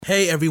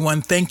Hey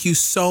everyone, thank you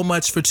so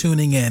much for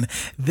tuning in.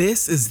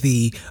 This is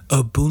the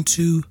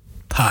Ubuntu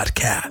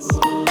Podcast.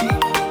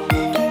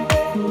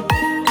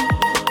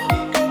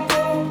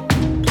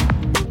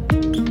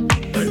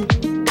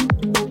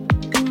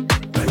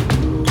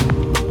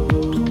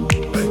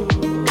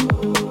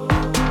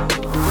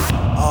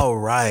 All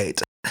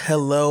right.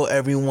 Hello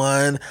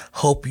everyone.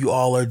 Hope you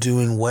all are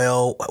doing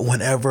well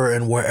whenever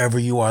and wherever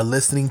you are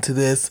listening to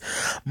this.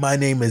 My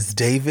name is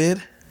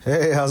David.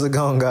 Hey, how's it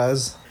going,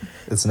 guys?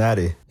 It's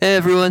Natty. Hey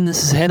everyone,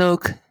 this is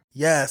Henok.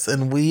 Yes,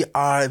 and we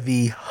are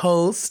the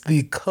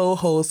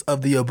co-host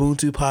of the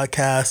Ubuntu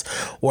Podcast,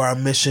 where our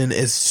mission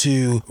is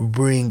to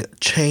bring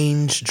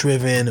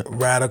change-driven,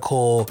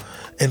 radical,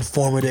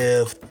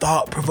 informative,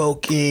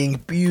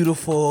 thought-provoking,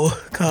 beautiful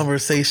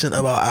conversation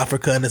about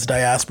Africa and its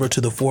diaspora to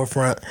the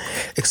forefront,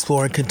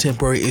 exploring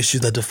contemporary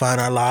issues that define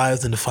our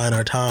lives and define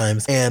our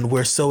times. And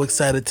we're so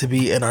excited to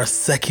be in our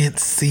second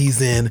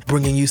season,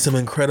 bringing you some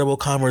incredible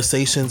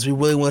conversations. We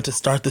really want to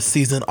start the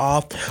season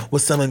off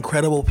with some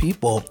incredible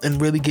people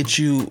and really get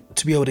you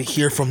to be able to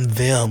hear from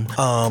them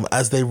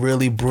as they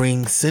really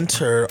bring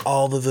center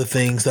all of the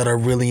things that are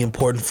really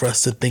important for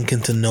us to think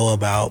and to know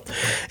about.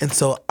 And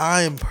so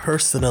I am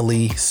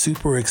personally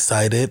super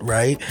excited,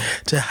 right,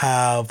 to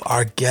have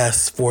our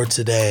guests for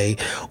today.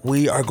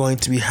 We are going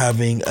to be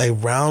having a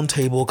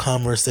roundtable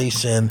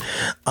conversation,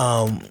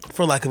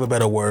 for lack of a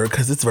better word,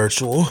 because it's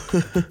virtual,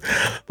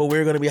 but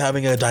we're going to be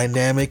having a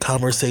dynamic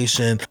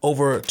conversation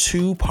over a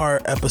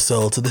two-part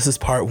episode. So this is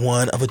part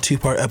one of a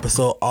two-part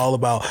episode all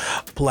about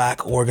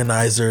Black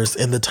organizers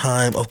in the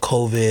time of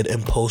COVID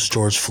and post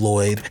George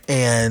Floyd.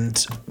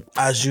 And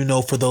as you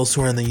know, for those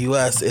who are in the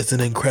US, it's an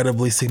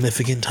incredibly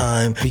significant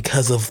time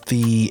because of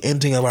the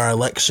ending of our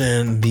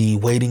election, the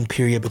waiting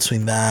period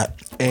between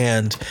that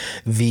and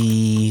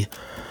the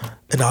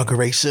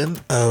inauguration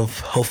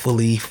of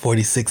hopefully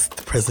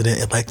 46th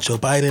President-elect Joe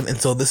Biden.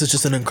 And so this is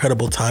just an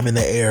incredible time in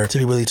the air to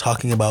be really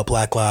talking about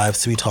Black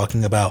lives, to be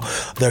talking about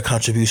their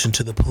contribution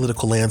to the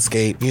political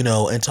landscape, you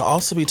know, and to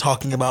also be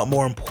talking about,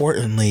 more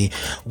importantly,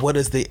 what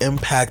is the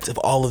impact of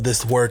all of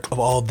this work, of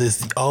all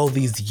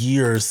these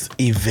years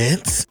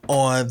events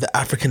on the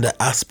African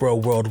diaspora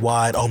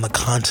worldwide, on the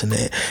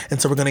continent.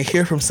 And so we're going to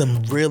hear from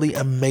some really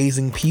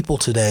amazing people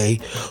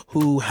today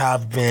who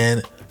have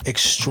been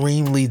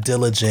extremely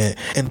diligent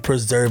in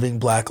preserving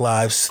Black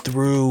lives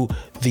through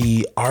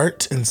the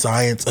art and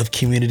science of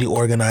community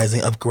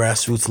organizing, of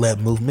grassroots-led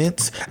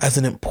movements, as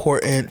an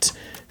important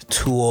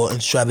tool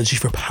and strategy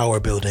for power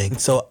building.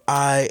 So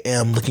I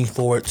am looking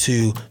forward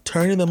to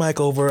turning the mic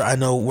over. I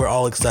know we're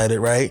all excited,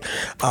 right?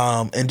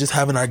 And just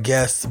having our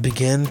guests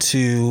begin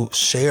to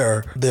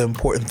share the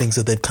important things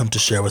that they've come to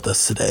share with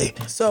us today.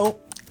 So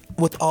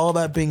with all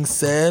that being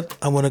said,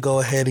 I want to go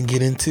ahead and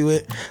get into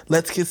it.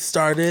 Let's get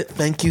started.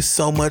 Thank you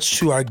so much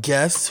to our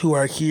guests who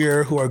are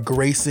here, who are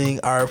gracing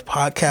our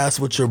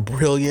podcast with your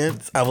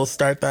brilliance. I will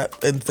start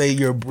that and say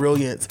your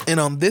brilliance. And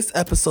on this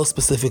episode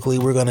specifically,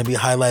 we're going to be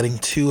highlighting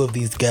two of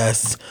these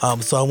guests.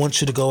 So I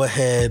want you to go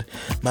ahead,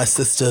 my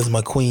sisters,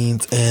 my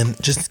queens,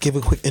 and just give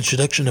a quick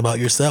introduction about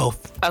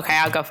yourself. Okay,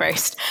 I'll go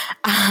first.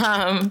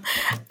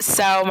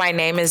 So my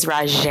name is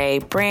Rajay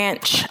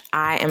Branch.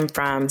 I am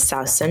from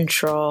South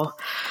Central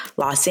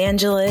Los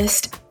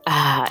Angeles,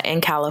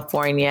 in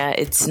California.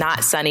 It's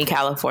not sunny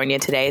California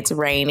today. It's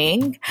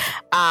raining.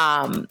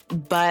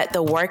 But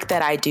the work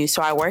that I do,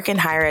 so I work in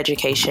higher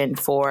education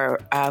for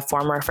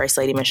former First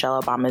Lady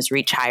Michelle Obama's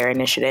Reach Higher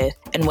initiative.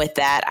 And with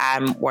that,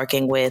 I'm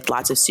working with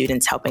lots of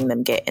students, helping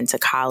them get into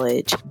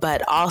college.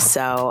 But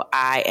also,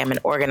 I am an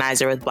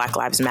organizer with Black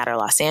Lives Matter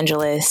Los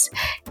Angeles.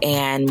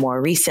 And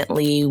more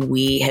recently,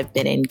 we have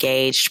been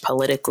engaged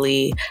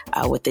politically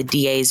with the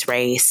DA's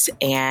race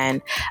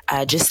and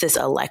just this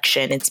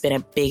election. It's been a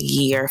big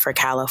year for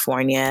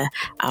California.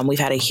 We've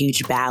had a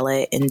huge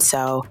ballot. And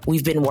so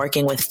we've been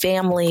working with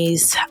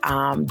families,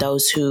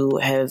 those who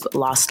have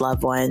lost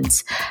loved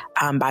ones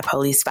by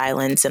police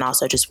violence and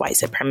also just white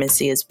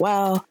supremacy as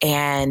well.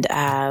 And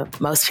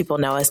most people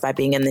know us by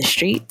being in the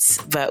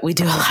streets, but we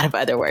do a lot of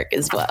other work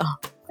as well.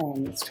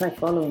 Let's try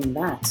following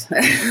that.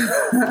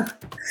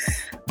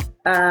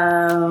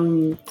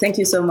 Thank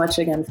you so much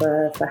again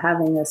for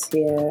having us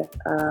here.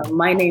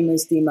 My name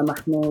is Dima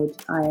Mahmoud.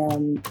 I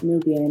am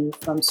Nubian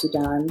from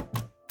Sudan.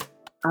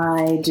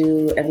 I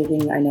do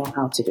everything I know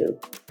how to do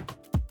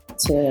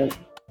to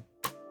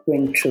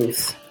bring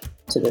truth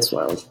to this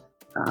world,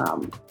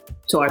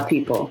 to our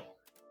people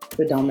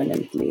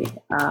predominantly.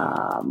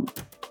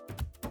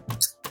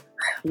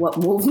 What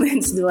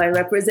movements do I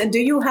represent? Do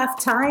you have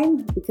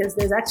time? Because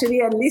there's actually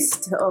a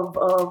list of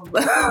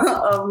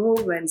of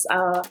movements.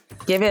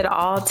 Give it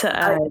all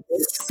to us.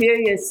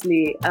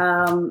 Seriously.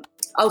 I'll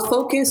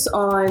focus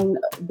on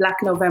Black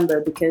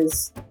November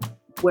because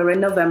we're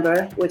in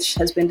November, which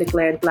has been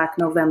declared Black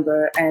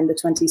November, and the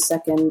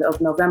 22nd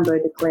of November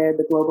declared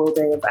the Global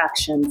Day of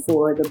Action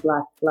for the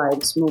Black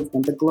Lives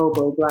Movement, the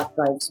global Black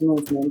Lives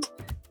Movement.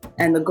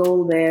 And the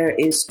goal there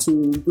is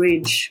to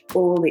bridge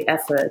all the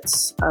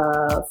efforts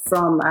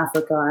from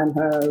Africa and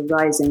her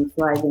rising,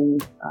 thriving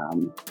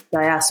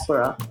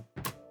diaspora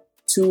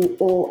to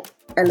all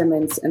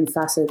elements and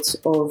facets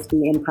of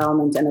the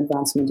empowerment and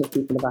advancement of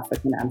people of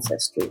African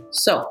ancestry.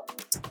 So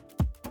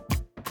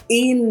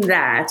in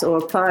that,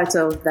 or part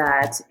of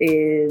that,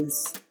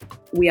 is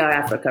We Are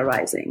Africa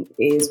Rising,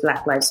 is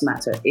Black Lives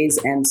Matter, is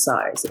End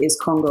SARS, is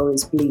Congo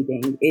is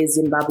Bleeding, is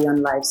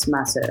Zimbabwean Lives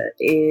Matter,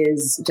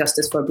 is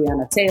Justice for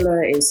Breonna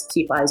Taylor, is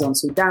Keep Eyes on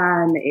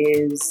Sudan,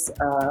 is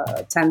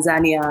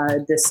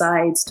Tanzania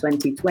Decides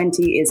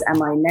 2020, is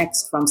Am I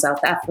Next from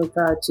South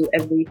Africa to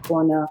every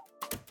corner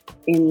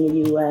in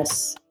the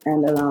US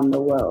and around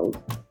the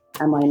world.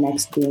 Am I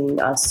Next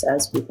being us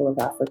as people of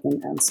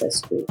African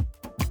ancestry.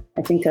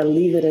 I think I'll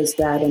leave it as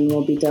that, and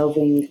we'll be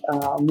delving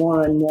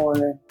more and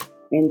more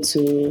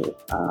into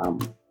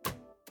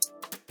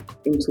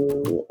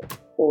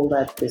all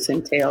that this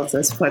entails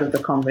as part of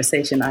the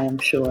conversation, I am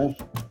sure.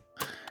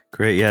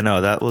 Great. Yeah,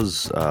 no, that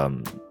was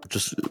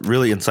just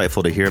really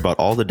insightful to hear about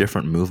all the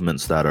different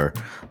movements that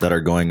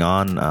are going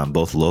on,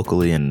 both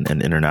locally and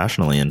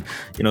internationally. And,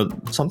 you know,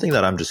 something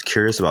that I'm just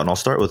curious about, and I'll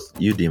start with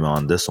you, Dima,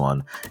 on this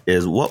one,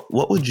 is what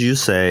would you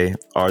say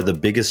are the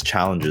biggest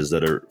challenges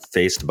that are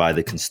faced by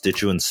the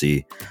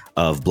constituency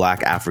of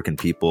Black African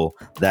people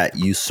that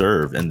you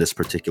serve in this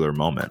particular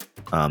moment?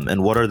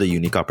 And what are the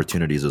unique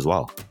opportunities as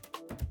well?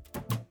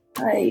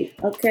 Hi.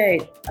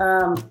 Okay.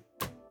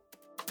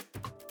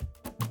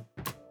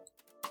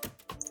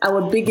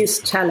 Our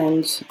biggest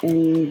challenge,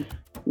 in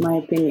my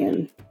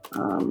opinion,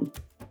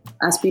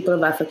 as people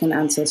of African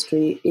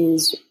ancestry,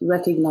 is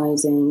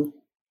recognizing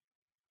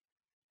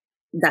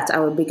that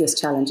our biggest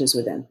challenge is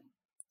within,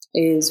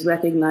 is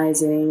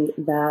recognizing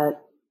that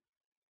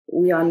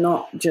we are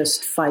not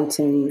just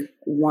fighting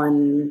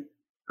one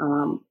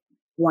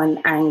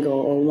angle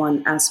or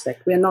one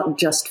aspect. We're not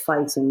just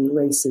fighting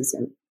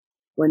racism.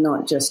 We're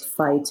not just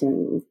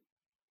fighting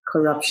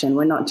corruption.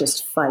 We're not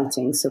just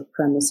fighting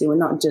supremacy. We're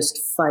not just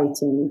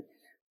fighting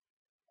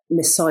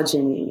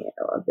misogyny.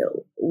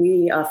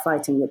 We are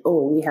fighting it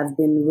all. We have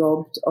been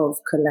robbed of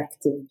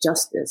collective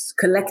justice.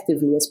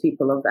 Collectively, as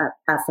people of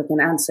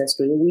African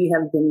ancestry, we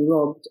have been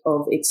robbed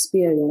of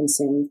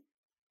experiencing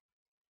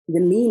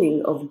the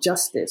meaning of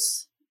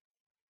justice,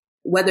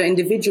 whether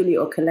individually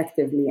or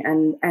collectively.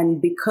 And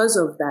because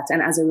of that,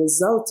 and as a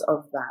result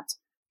of that,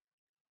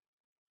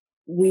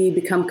 we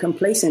become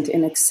complacent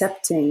in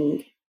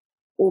accepting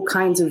all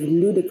kinds of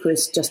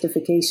ludicrous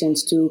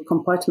justifications to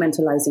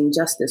compartmentalizing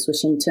justice,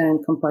 which in turn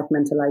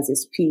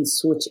compartmentalizes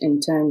peace, which in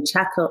turn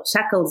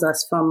shackles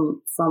us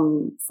from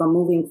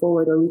moving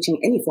forward or reaching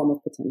any form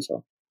of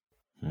potential.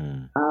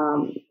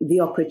 The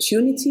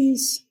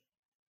opportunities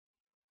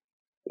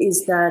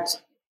is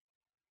that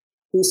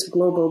this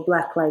global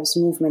Black Lives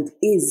Movement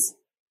is,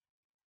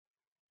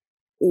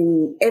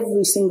 in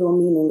every single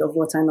meaning of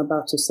what I'm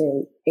about to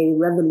say, a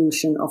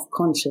revolution of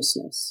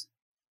consciousness.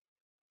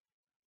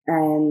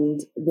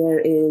 And there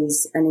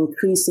is an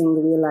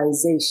increasing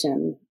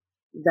realization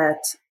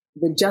that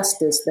the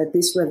justice that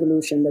this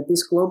revolution, that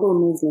this global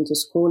movement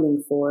is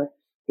calling for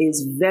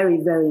is very,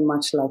 very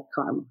much like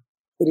karma.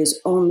 It is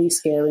only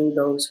scaring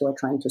those who are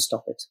trying to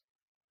stop it.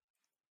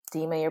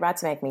 Dima, you're about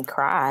to make me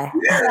cry.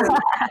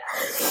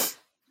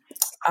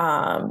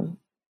 No,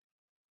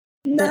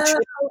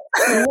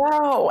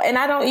 and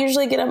I don't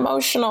usually get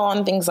emotional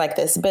on things like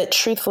this, but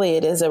truthfully,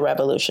 it is a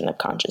revolution of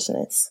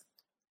consciousness.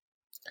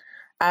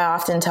 I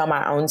often tell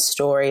my own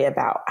story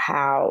about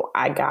how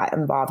I got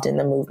involved in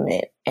the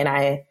movement. And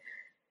I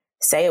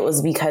say it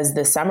was because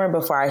the summer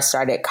before I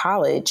started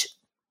college,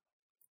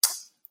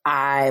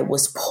 I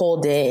was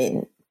pulled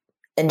in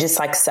and just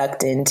like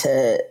sucked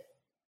into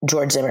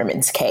George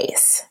Zimmerman's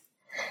case.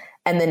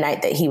 And the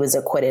night that he was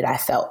acquitted, I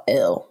felt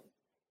ill,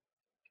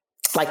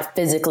 like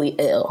physically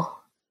ill.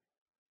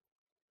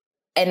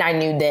 And I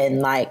knew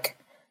then like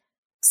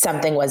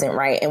something wasn't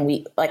right.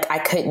 And I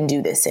couldn't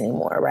do this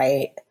anymore,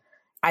 right?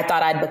 I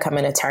thought I'd become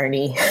an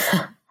attorney,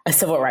 a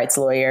civil rights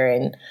lawyer,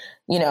 and,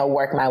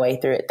 work my way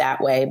through it that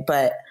way.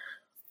 But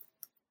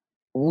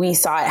we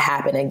saw it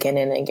happen again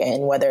and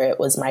again, whether it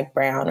was Mike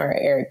Brown or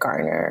Eric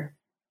Garner.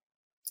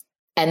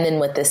 And then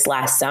with this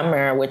last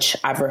summer, which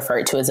I've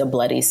referred to as a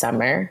bloody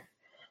summer,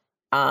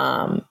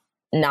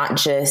 not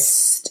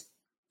just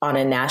on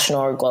a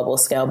national or global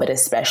scale, but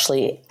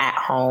especially at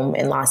home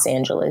in Los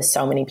Angeles.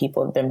 So many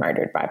people have been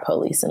murdered by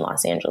police in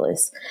Los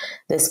Angeles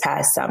this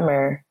past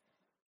summer.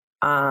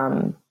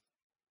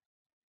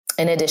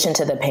 In addition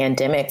to the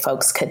pandemic,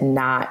 folks could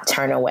not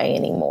turn away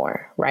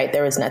anymore, right?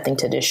 There was nothing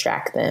to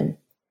distract them.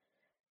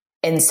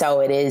 And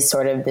so it is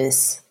sort of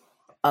this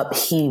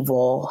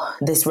upheaval,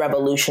 this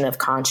revolution of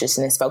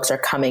consciousness. Folks are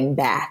coming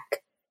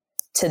back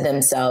to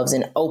themselves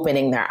and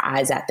opening their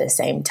eyes at the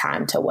same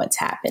time to what's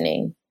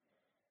happening.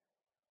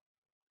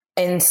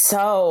 And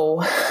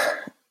so,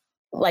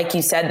 like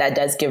you said, that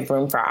does give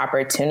room for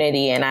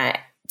opportunity. And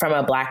from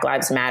a Black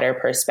Lives Matter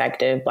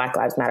perspective, Black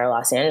Lives Matter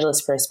Los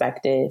Angeles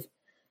perspective,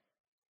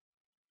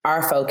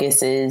 our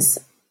focus is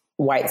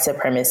white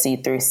supremacy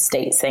through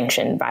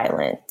state-sanctioned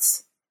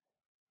violence,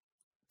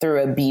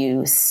 through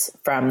abuse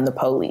from the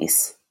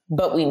police.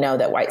 But we know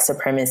that white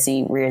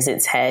supremacy rears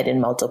its head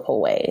in multiple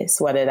ways,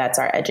 whether that's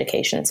our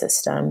education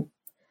system,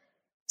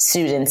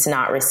 students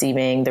not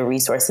receiving the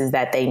resources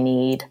that they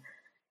need.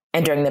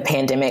 And during the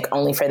pandemic,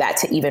 only for that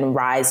to even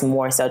rise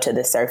more so to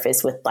the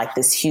surface with like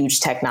this huge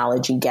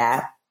technology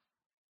gap.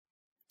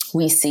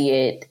 We see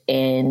it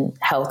in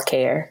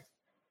healthcare,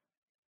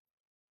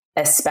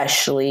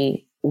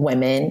 especially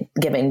women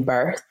giving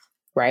birth,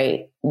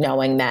 right?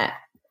 Knowing that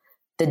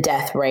the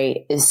death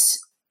rate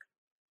is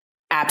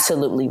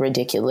absolutely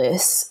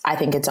ridiculous. I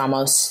think it's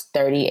almost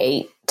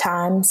 38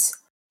 times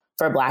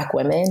for Black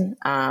women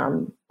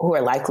who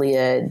are likely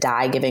to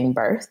die giving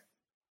birth.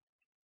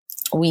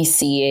 We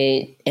see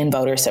it in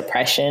voter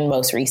suppression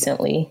most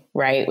recently,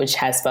 right? Which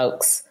has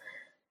folks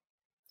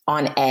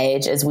on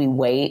edge as we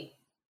wait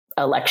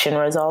election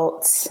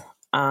results.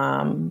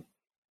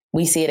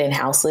 We see it in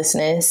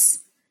houselessness.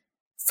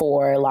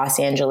 For Los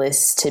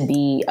Angeles to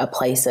be a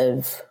place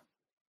of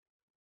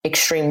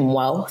extreme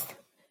wealth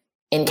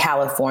in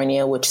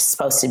California, which is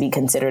supposed to be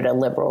considered a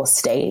liberal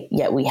state,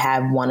 yet we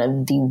have one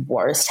of the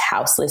worst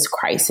houseless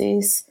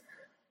crises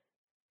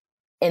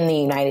in the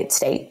United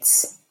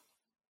States.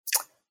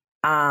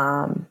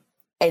 And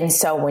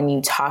so when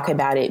you talk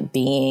about it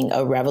being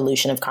a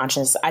revolution of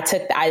consciousness,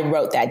 I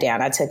wrote that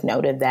down. I took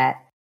note of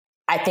that.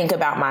 I think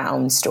about my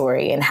own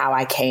story and how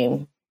I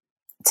came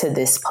to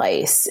this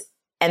place.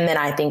 And then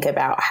I think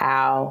about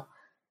how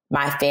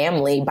my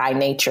family, by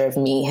nature of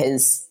me,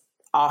 has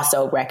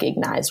also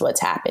recognized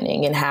what's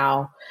happening, and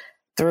how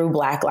through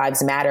Black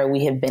Lives Matter,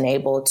 we have been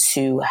able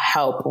to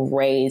help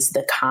raise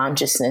the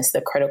consciousness,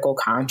 the critical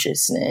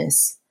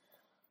consciousness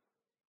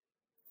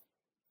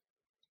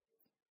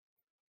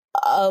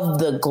of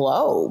the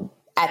globe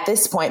at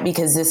this point,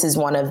 because this is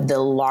one of the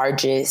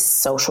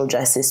largest social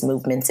justice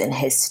movements in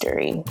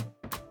history.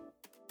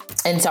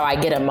 And so I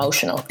get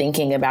emotional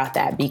thinking about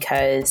that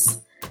because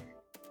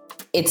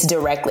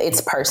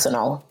it's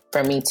personal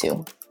for me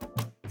too.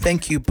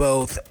 Thank you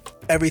both.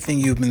 Everything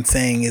you've been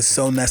saying is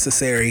so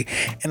necessary.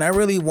 And I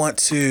really want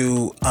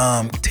to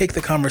take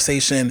the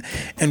conversation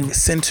and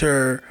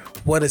center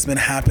what has been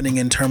happening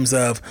in terms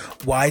of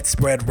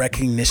widespread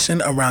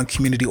recognition around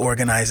community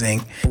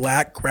organizing.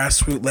 Black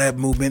grassroots-led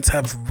movements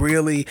have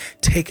really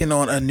taken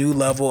on a new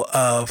level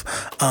of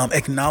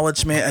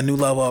acknowledgement, a new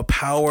level of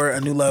power, a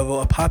new level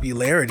of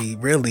popularity,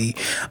 really,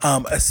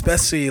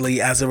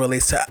 especially as it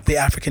relates to the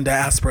African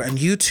diaspora.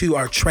 And you two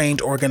are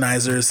trained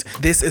organizers.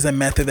 This is a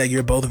method that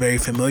you're both very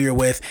familiar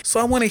with. So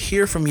I want to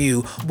hear from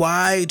you.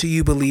 Why do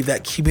you believe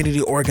that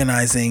community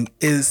organizing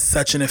is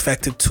such an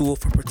effective tool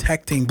for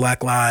protecting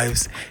Black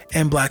lives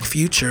and Black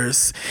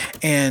futures?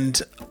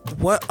 And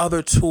what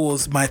other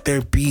tools might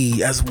there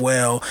be as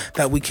well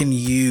that we can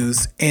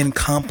use in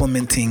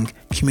complementing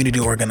community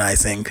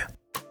organizing?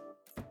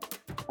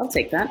 I'll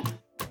take that.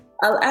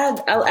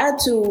 I'll add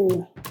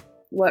to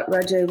what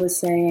Rajay was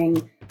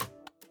saying,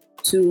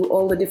 to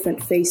all the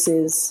different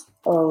faces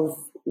of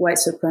white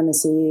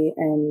supremacy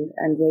and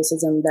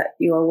racism that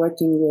you are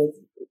working with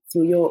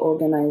through your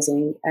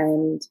organizing.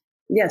 And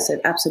yes,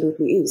 it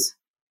absolutely is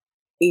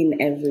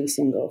in every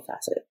single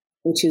facet,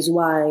 which is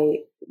why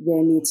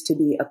there needs to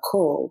be a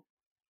call,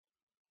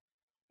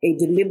 a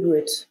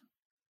deliberate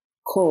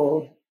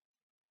call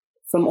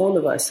from all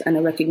of us, and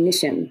a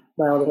recognition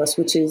by all of us,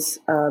 which is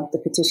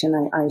the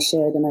petition I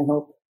shared. And I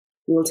hope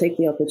you will take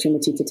the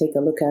opportunity to take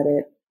a look at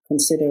it,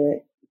 consider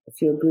it.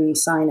 If you agree,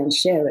 sign and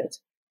share it,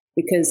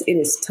 because it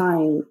is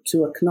time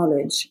to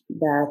acknowledge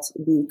that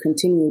the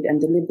continued and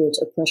deliberate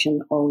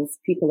oppression of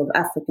people of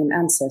African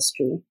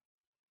ancestry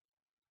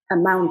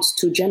amounts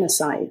to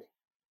genocide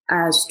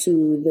as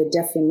to the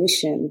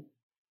definition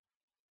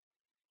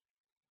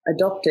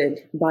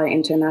adopted by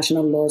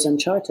international laws and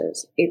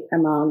charters. It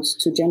amounts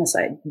to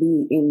genocide.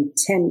 The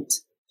intent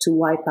to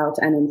wipe out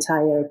an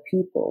entire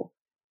people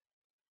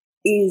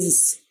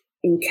is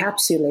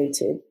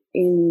encapsulated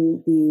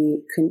in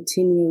the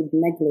continued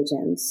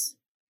negligence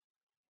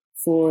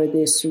for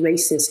this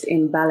racist,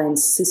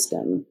 imbalanced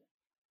system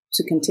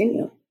to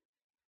continue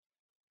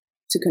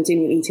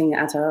eating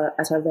at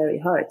our very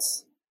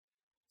hearts.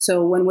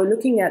 So when we're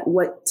looking at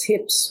what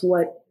tips,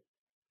 what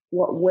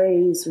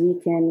ways we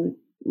can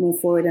move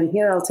forward, and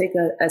here I'll take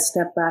a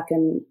step back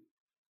and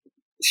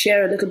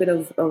share a little bit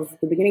of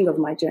the beginning of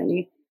my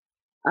journey.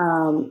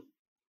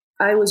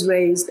 I was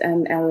raised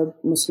an Arab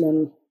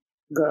Muslim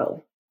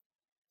girl,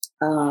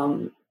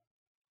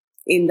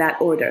 in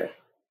that order.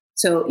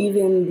 So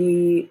even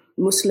the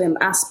Muslim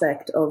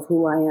aspect of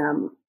who I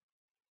am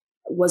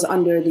was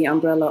under the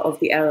umbrella of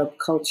the Arab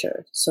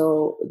culture.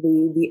 So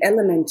the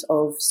element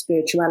of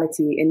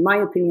spirituality, in my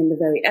opinion, the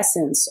very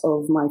essence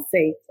of my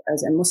faith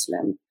as a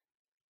Muslim,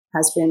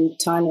 has been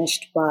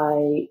tarnished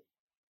by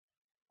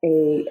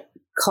a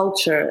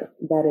culture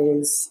that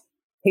is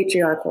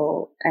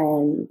patriarchal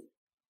and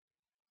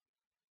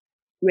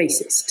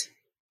racist.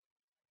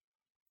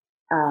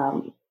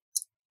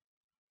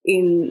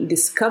 In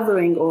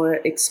discovering or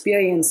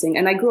experiencing,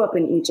 and I grew up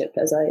in Egypt,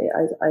 as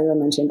I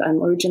mentioned.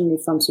 I'm originally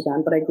from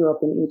Sudan, but I grew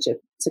up in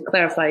Egypt. To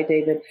clarify,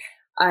 David,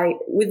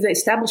 with the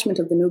establishment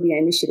of the Nubia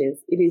Initiative,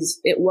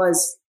 it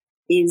was,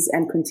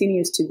 and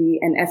continues to be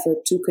an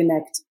effort to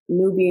connect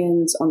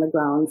Nubians on the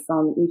ground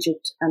from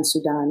Egypt and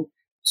Sudan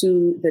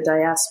to the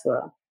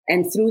diaspora.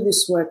 And through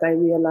this work, I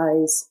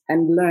realized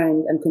and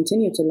learned and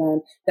continue to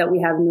learn that we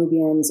have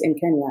Nubians in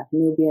Kenya,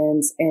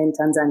 Nubians in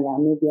Tanzania,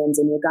 Nubians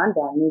in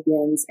Uganda,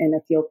 Nubians in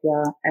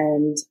Ethiopia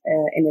and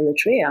in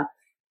Eritrea.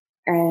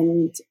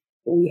 And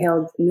we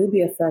held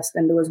Nubia Fest,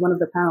 and there was one of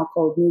the panel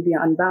called Nubia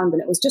Unbound,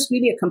 and it was just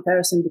really a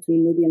comparison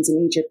between Nubians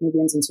in Egypt,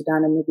 Nubians in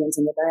Sudan, and Nubians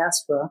in the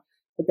diaspora.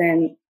 But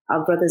then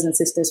our brothers and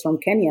sisters from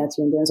Kenya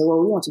tuned in and said, well,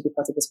 we want to be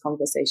part of this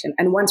conversation.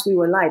 And once we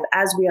were live,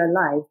 as we are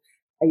live,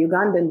 a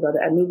Ugandan brother,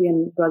 a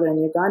Nubian brother in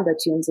Uganda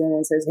tunes in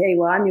and says, hey,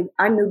 well,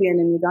 I'm Nubian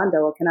in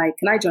Uganda. Well, can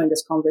I join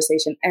this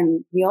conversation?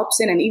 And he opts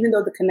in. And even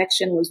though the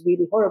connection was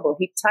really horrible,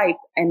 he typed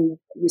and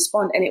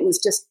respond. And it was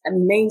just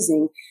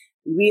amazing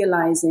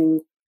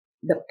realizing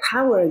the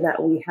power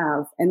that we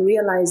have and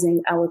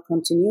realizing our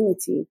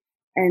continuity.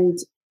 And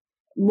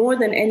more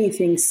than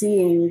anything,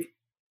 seeing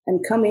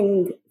and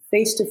coming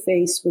face to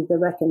face with the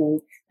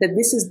reckoning that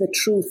this is the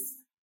truth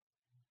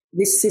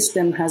this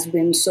system has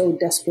been so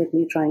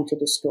desperately trying to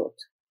distort.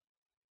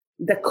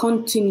 The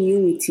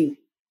continuity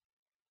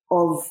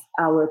of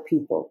our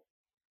people,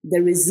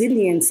 the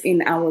resilience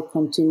in our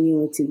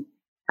continuity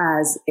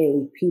as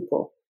a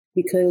people,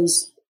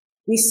 because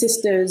these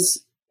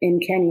sisters in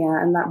Kenya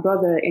and that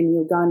brother in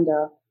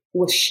Uganda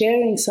were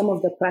sharing some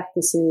of the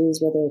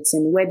practices, whether it's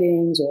in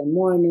weddings or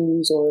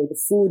mournings or the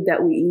food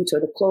that we eat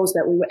or the clothes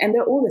that we wear, and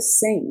they're all the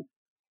same.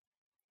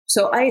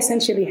 So I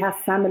essentially have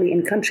family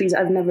in countries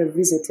I've never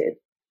visited.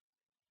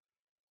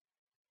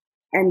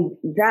 And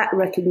that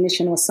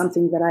recognition was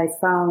something that I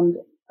found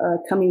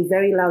coming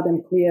very loud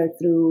and clear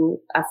through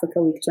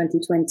Africa Week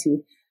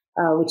 2020,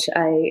 which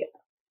I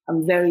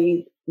am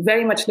very,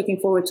 very much looking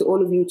forward to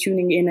all of you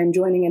tuning in and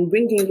joining and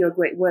bringing your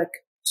great work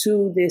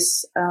to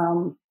this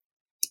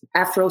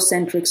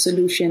Afrocentric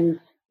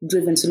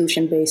solution-driven,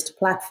 solution-based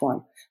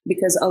platform.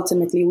 Because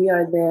ultimately we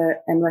are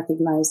there and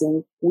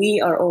recognizing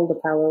we are all the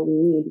power we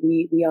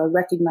need. We are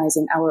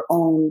recognizing our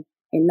own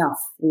enough.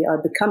 We are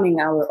becoming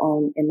our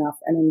own enough.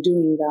 And in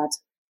doing that,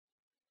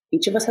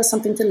 each of us has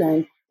something to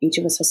learn. Each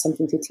of us has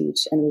something to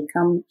teach. And we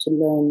come to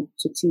learn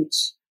to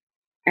teach.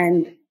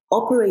 And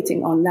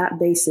operating on that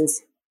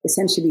basis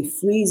essentially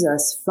frees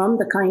us from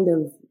the kind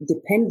of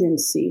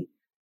dependency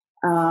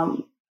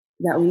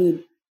that we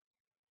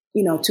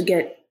need, to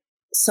get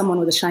someone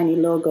with a shiny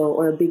logo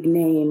or a big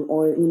name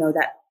or,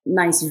 that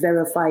nice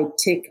verified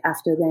tick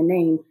after their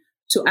name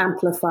to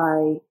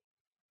amplify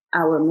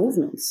our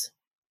movements.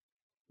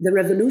 The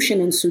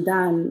revolution in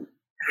Sudan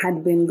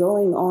had been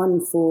going on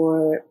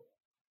for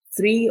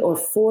 3 or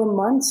 4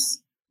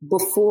 months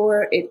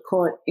before it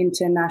caught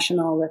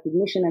international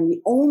recognition. And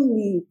the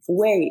only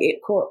way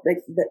it caught,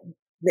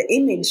 the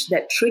image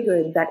that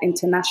triggered that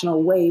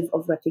international wave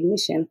of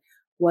recognition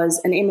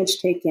was an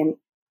image taken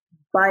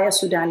by a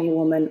Sudani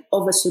woman,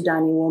 of a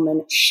Sudani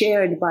woman,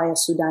 shared by a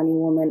Sudani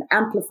woman,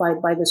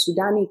 amplified by the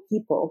Sudani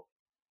people.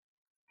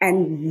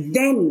 And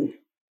then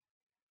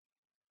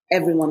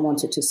everyone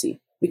wanted to see.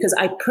 Because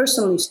I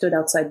personally stood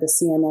outside the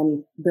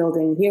CNN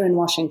building here in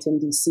Washington,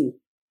 D.C.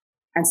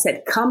 and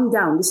said, come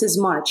down. This is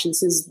March.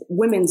 This is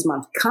Women's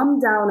Month. Come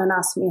down and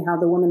ask me how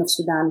the women of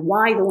Sudan,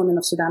 why the women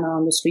of Sudan are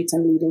on the streets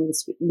and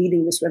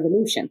leading this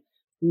revolution.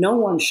 No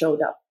one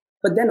showed up.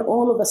 But then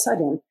all of a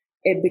sudden,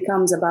 it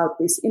becomes about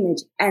this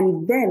image.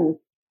 And then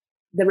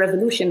the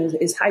revolution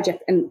is hijacked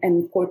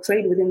and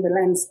portrayed within the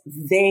lens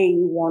they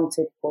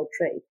wanted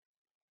portrayed.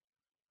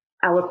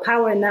 Our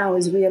power now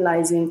is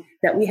realizing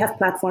that we have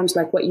platforms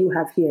like what you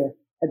have here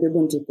at the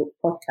Ubuntu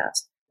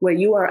podcast, where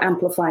you are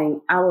amplifying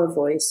our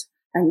voice.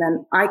 And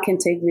then I can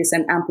take this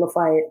and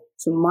amplify it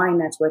to my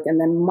network. And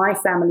then my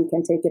family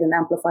can take it and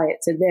amplify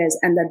it to theirs.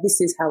 And that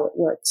this is how it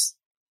works.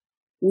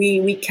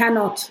 We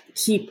cannot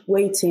keep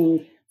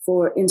waiting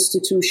for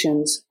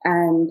institutions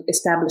and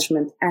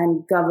establishment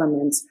and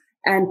governments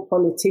and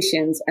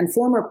politicians and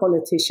former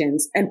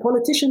politicians and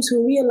politicians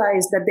who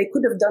realize that they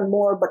could have done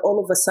more, but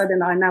all of a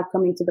sudden are now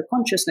coming to the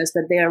consciousness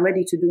that they are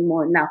ready to do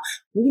more now.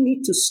 We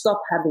need to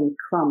stop having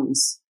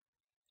crumbs.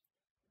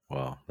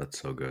 Wow, that's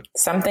so good.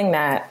 Something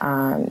that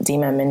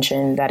Dima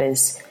mentioned that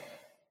is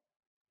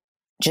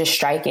just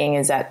striking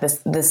is that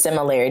the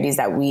similarities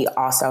that we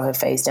also have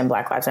faced in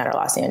Black Lives Matter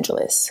Los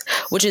Angeles,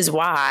 which is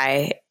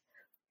why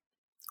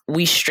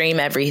we stream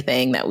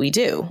everything that we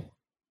do.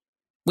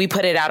 We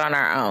put it out on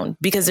our own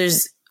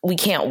because we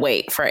can't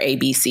wait for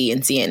ABC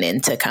and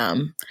CNN to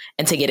come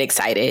and to get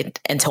excited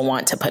and to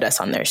want to put us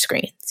on their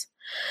screens.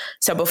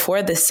 So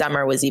before this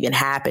summer was even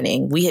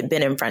happening, we had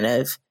been in front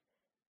of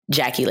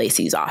Jackie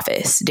Lacey's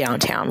office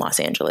downtown Los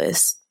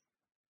Angeles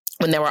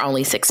when there were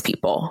only 6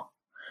 people.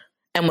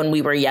 And when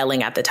we were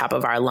yelling at the top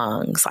of our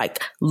lungs,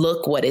 like,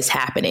 look what is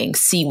happening,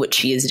 see what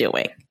she is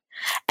doing.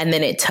 And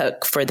then it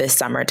took for this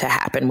summer to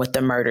happen with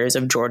the murders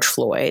of George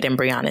Floyd and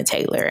Breonna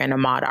Taylor and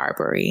Ahmaud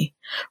Arbery,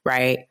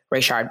 right?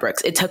 Rayshard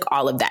Brooks. It took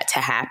all of that to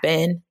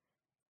happen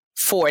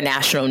for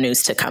national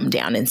news to come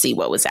down and see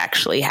what was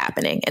actually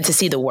happening and to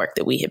see the work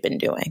that we had been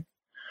doing.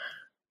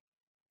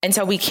 And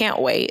so we can't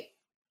wait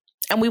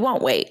and we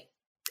won't wait.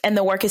 And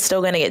the work is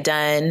still going to get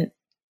done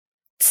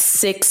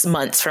 6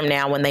 months from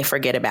now when they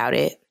forget about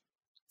it.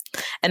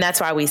 And that's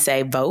why we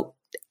say vote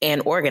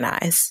and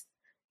organize,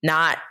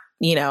 not,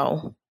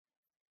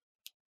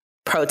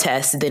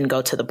 protest, then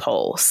go to the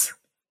polls,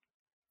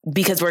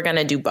 because we're going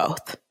to do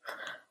both.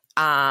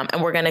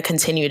 And we're going to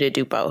continue to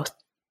do both.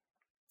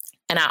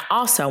 And I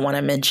also want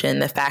to mention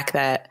the fact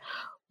that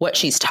what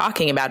she's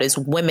talking about is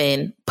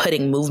women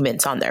putting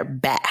movements on their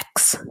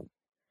backs,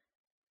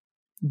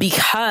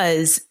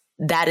 because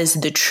that is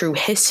the true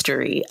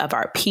history of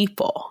our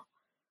people.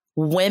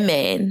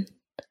 Women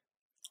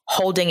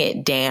holding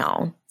it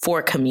down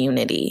for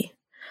community.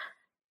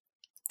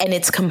 And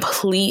it's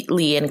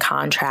completely in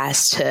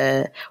contrast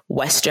to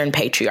Western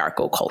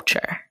patriarchal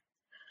culture.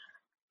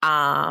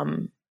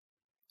 So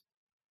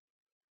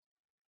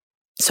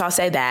I'll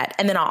say that.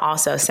 And then I'll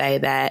also say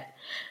that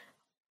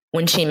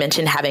when she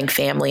mentioned having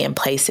family in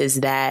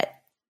places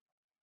that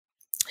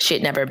she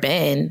had never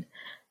been,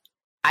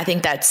 I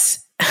think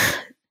that's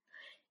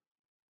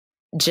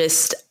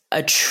just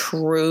a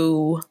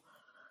true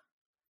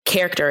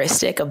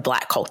characteristic of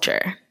Black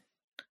culture.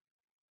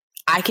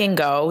 I can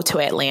go to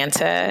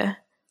Atlanta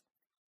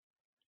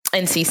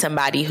and see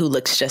somebody who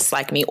looks just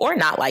like me or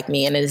not like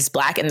me and is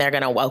Black, and they're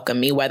going to welcome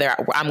me, whether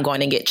I'm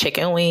going to get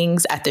chicken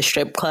wings at the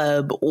strip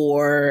club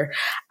or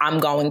I'm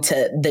going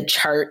to the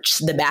church,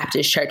 the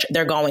Baptist church,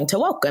 they're going to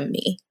welcome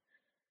me.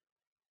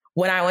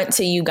 When I went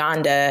to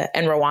Uganda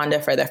and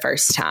Rwanda for the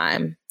first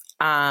time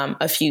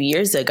a few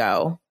years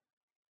ago,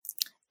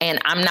 and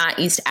I'm not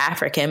East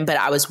African, but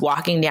I was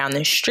walking down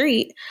the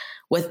street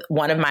with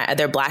one of my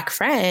other Black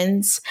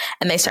friends,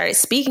 and they started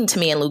speaking to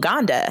me in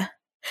Luganda.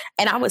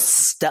 And I was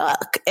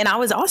stuck. And I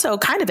was also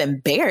kind of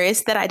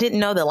embarrassed that I didn't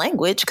know the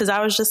language, because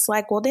I was just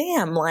like, well,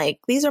 damn, like,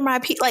 these are my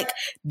people. Like,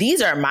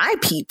 these are my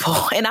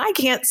people, and I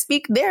can't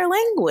speak their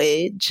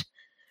language,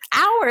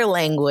 our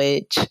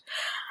language.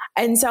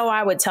 And so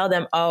I would tell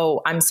them, oh,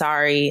 I'm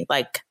sorry,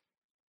 like,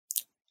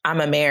 I'm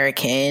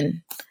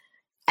American.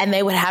 And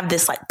they would have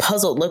this like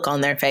puzzled look on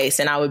their face.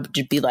 And I would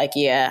be like,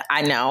 yeah,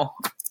 I know.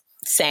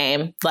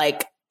 Same.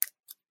 Like,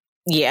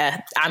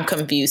 yeah, I'm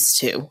confused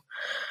too.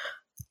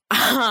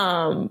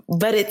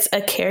 But it's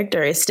a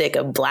characteristic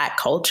of Black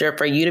culture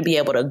for you to be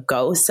able to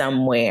go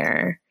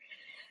somewhere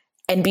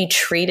and be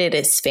treated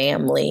as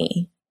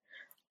family,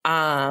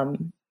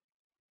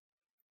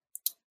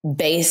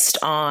 based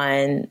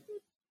on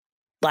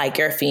like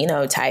your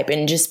phenotype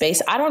and just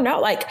based, I don't know,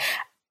 like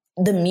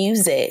the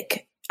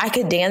music. I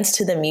could dance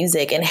to the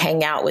music and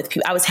hang out with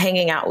people. I was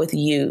hanging out with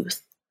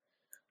youth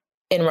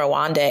in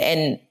Rwanda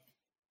and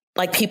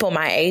like people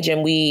my age,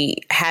 and we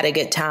had a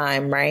good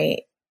time,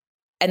 right?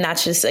 And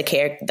that's just a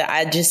character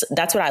that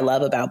that's what I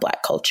love about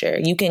Black culture.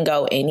 You can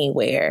go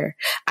anywhere.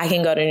 I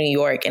can go to New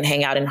York and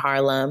hang out in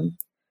Harlem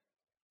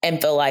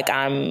and feel like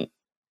I'm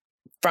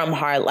from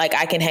Harlem. Like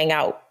I can hang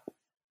out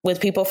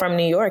with people from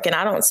New York, and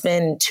I don't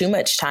spend too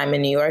much time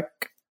in New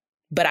York,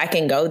 but I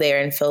can go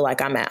there and feel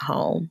like I'm at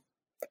home.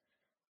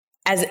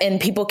 And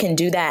people can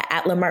do that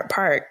at Leimert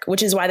Park,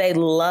 which is why they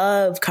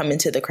love coming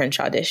to the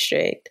Crenshaw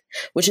district,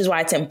 which is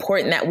why it's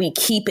important that we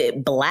keep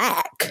it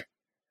Black.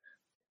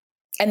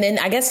 And then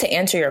I guess to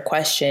answer your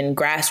question,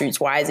 grassroots,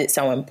 why is it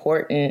so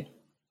important?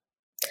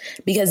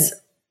 Because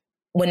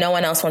when no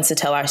one else wants to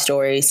tell our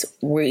stories,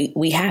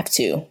 we have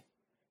to.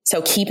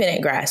 So keeping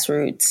it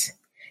grassroots,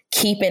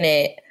 keeping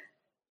it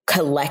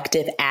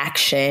collective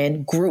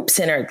action,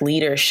 group-centered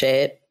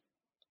leadership,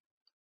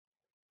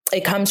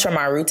 it comes from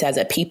our roots as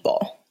a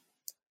people.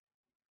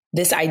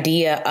 This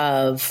idea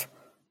of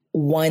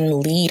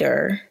one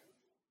leader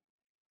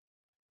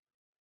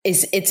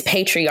it's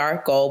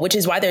patriarchal, which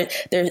is why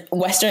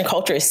Western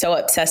culture is so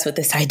obsessed with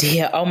this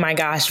idea. Oh my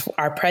gosh,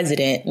 our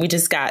president, we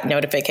just got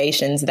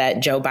notifications that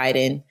Joe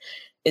Biden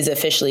is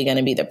officially going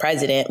to be the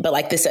president, but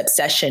like this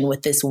obsession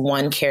with this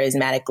one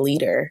charismatic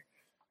leader.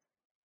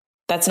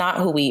 That's not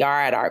who we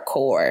are at our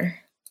core,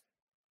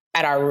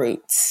 at our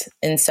roots.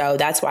 And so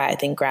that's why I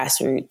think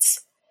grassroots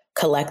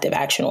collective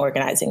action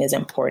organizing is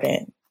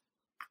important.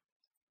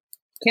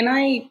 Can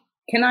I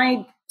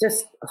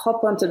just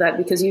hop onto that?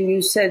 Because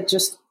you said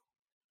just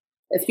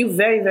a few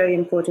very, very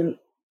important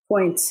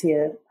points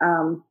here.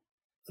 On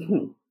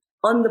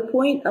the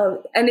point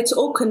of, and it's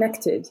all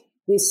connected,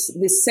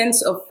 this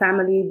sense of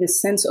family,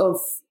 this sense of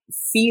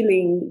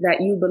feeling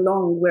that you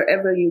belong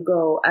wherever you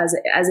go as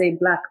a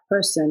Black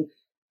person,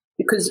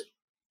 because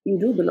you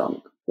do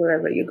belong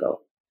wherever you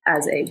go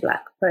as a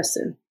Black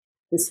person.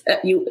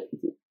 The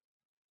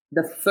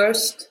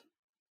first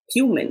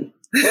human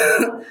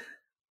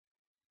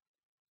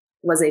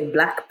was a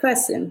Black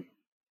person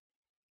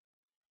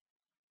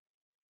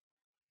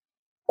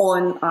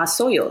on our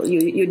soil.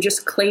 You're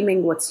just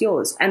claiming what's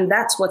yours. And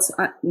that's what's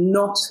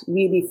not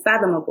really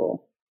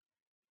fathomable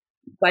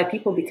by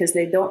people, because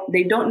they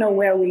don't know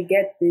where we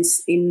get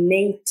this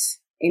innate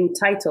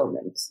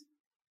entitlement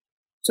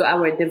to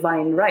our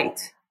divine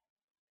right.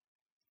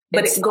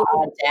 But it's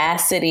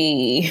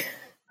audacity.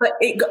 But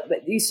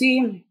you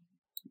see,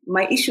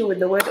 my issue with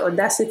the word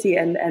audacity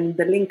and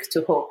the link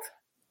to hope.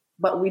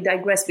 But we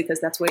digress,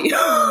 because that's where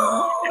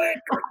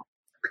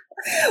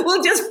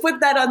we'll just put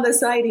that on the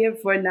side here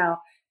for now.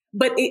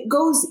 But it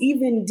goes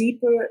even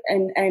deeper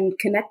and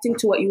connecting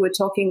to what you were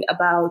talking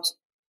about,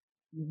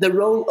 the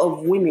role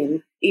of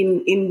women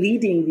in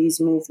leading these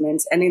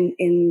movements and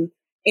in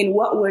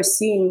what we're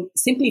seeing,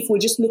 simply if we're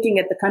just looking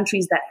at the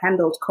countries that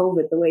handled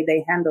COVID the way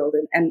they handled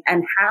it,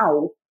 and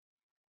how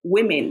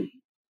women,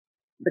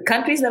 the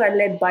countries that are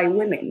led by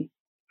women,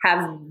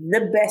 have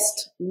the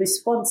best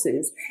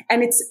responses.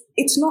 And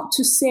it's not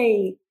to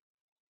say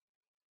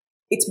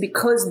it's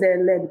because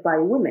they're led by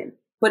women,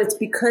 but it's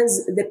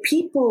because the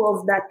people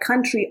of that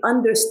country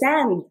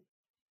understand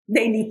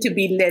they need to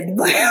be led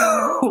by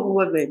a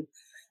woman,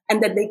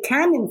 and that they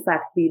can, in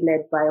fact, be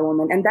led by a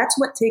woman. And that's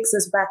what takes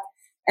us back.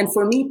 And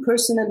for me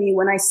personally,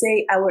 when I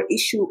say our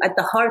issue, at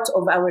the heart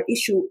of our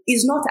issue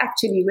is not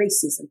actually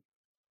racism.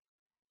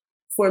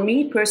 For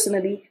me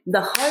personally,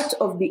 the heart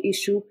of the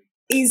issue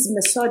is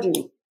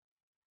misogyny.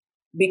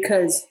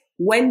 Because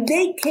when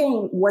they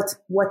came, what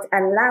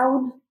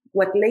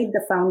laid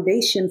the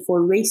foundation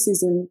for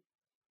racism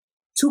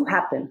to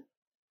happen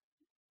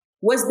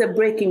was the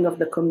breaking of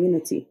the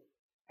community.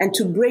 And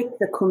to break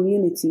the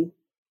community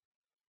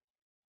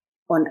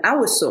on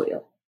our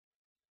soil,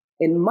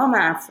 in Mama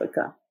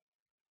Africa,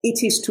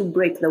 it is to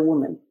break the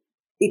woman.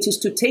 It is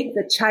to take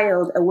the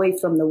child away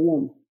from the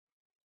womb.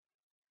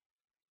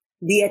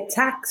 The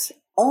attacks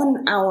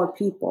on our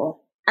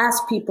people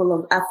as people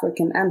of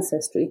African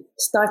ancestry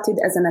started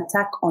as an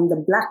attack on the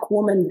Black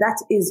woman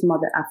that is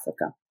Mother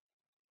Africa.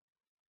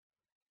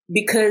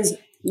 Because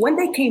when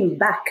they came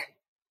back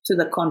to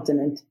the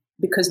continent,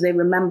 because they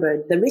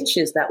remembered the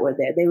riches that were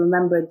there, they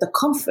remembered the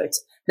comfort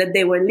that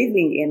they were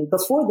living in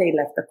before they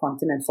left the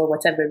continent, for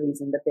whatever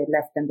reason that they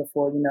left, and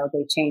before,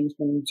 they changed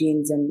in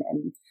genes and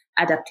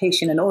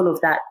adaptation and all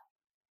of that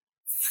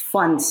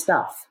fun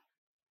stuff.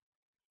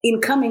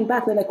 In coming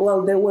back, they're like,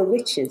 well, there were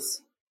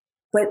riches,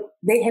 but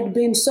they had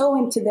been so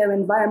into their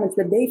environment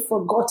that they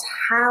forgot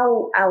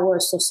how our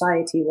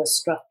society was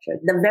structured.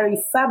 The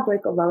very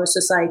fabric of our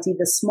society,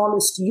 the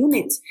smallest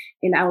unit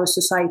in our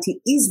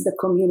society is the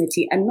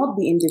community and not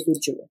the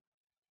individual.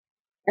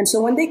 And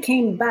so when they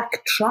came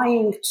back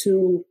trying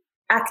to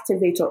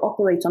activate or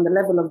operate on the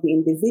level of the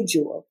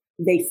individual,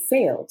 they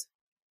failed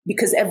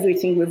because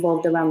everything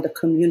revolved around the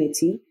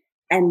community,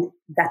 and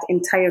that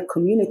entire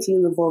community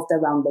revolved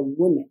around the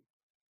women.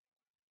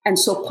 And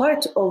so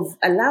part of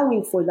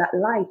allowing for that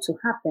lie to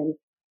happen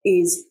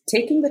is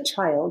taking the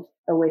child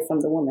away from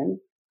the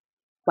woman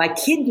by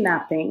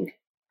kidnapping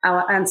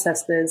our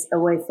ancestors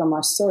away from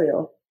our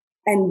soil,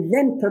 and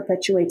then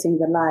perpetuating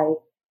the lie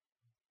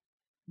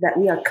that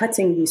we are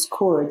cutting these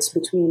cords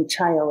between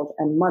child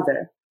and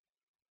mother,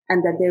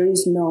 and that there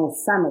is no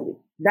family.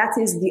 That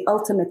is the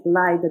ultimate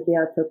lie that they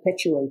are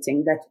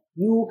perpetuating, that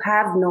you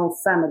have no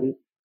family.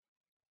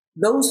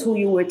 Those who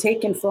you were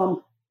taken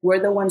from were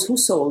the ones who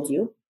sold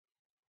you.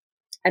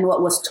 And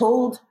what was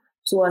told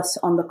to us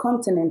on the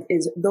continent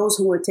is those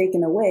who were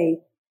taken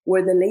away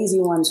were the lazy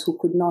ones who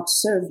could not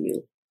serve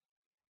you.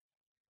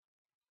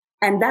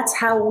 And that's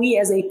how we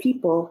as a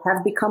people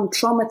have become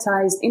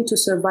traumatized into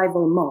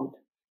survival mode.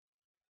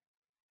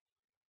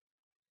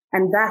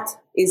 And that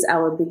is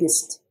our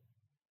biggest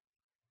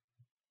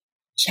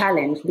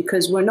challenge,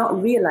 because we're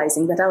not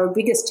realizing that our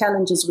biggest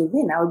challenge is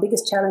within. Our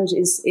biggest challenge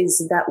is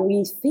that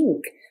we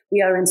think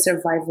we are in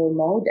survival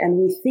mode, and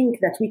we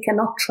think that we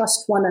cannot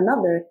trust one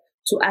another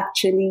to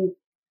actually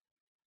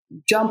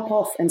jump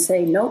off and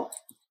say, no,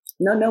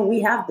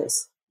 we have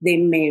this. They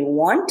may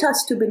want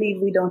us to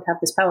believe we don't have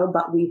this power,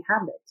 but we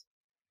have it.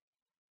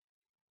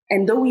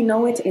 And though we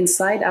know it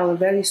inside our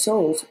very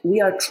souls, we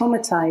are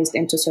traumatized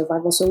into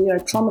survival. So we are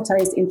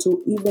traumatized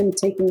into even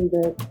taking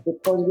the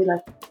pause, be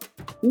like,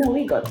 no,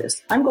 we got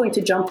this. I'm going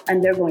to jump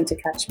and they're going to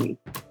catch me.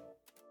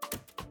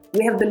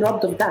 We have been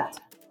robbed of that.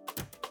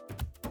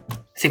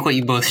 I think what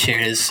you both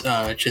shared is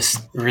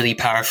just really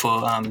powerful.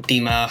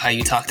 Dima, how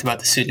you talked about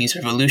the Sudanese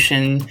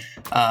Revolution,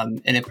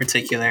 and in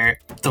particular,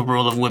 the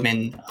role of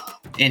women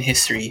in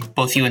history.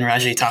 Both you and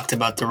Rajay talked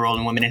about the role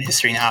of women in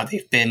history and how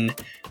they've been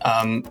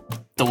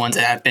the ones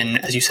that have been,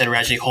 as you said,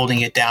 Rajay,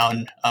 holding it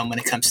down when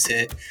it comes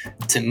to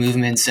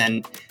movements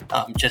and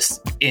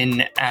just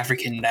in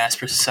African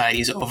diaspora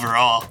societies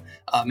overall.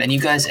 And you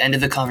guys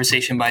ended the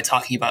conversation by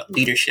talking about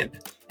leadership.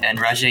 And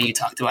Rajay, you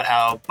talked about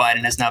how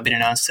Biden has now been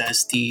announced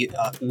as the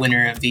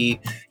winner of the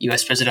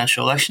U.S.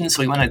 presidential election.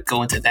 So we want to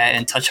go into that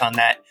and touch on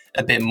that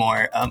a bit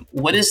more.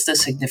 What is the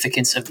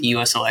significance of the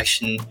U.S.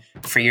 election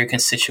for your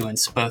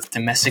constituents, both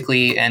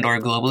domestically and or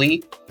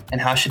globally?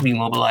 And how should we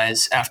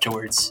mobilize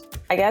afterwards?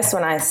 I guess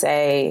when I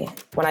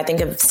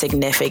think of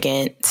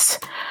significance,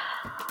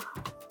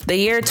 the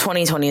year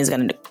 2020 is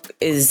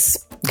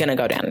gonna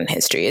go down in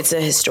history. It's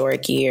a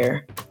historic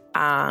year.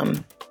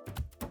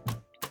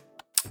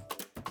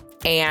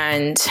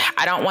 And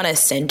I don't want to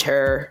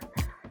center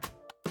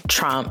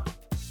Trump.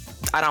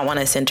 I don't want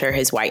to center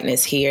his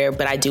whiteness here,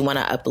 but I do want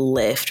to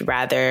uplift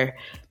rather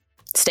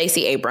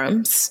Stacey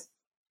Abrams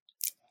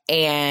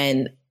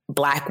and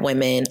Black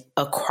women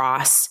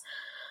across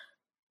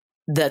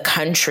the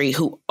country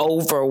who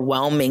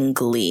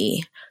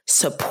overwhelmingly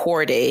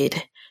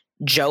supported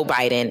Joe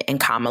Biden and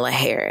Kamala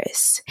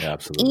Harris. Yeah,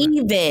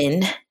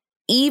 absolutely.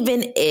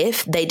 Even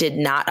if they did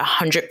not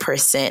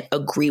 100%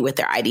 agree with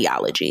their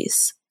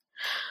ideologies.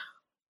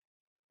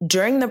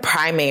 During the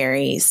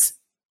primaries,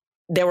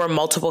 there were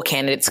multiple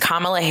candidates,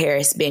 Kamala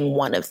Harris being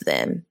one of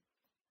them,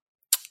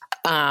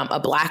 a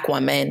Black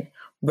woman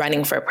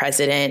running for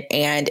president.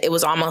 And it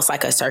was almost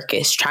like a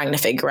circus trying to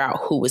figure out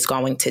who was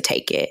going to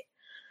take it.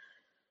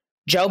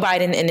 Joe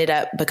Biden ended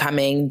up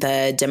becoming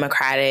the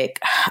Democratic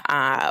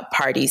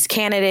Party's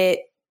candidate,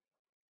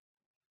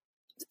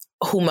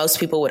 who most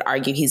people would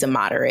argue he's a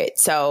moderate.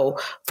 So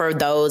for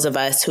those of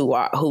us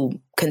who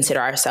consider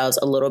ourselves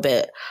a little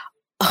bit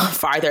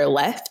farther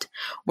left,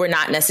 we're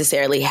not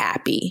necessarily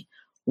happy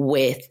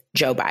with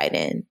Joe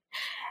Biden.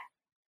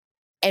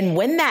 And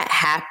when that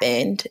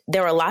happened,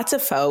 there were lots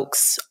of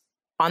folks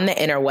on the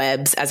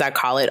interwebs, as I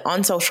call it,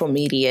 on social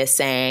media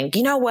saying,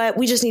 you know what,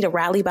 we just need to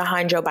rally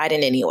behind Joe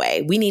Biden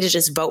anyway. We need to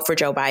just vote for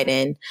Joe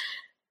Biden.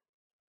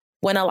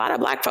 When a lot of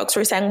Black folks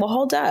were saying, well,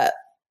 hold up.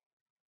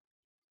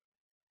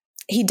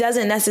 He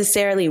doesn't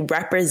necessarily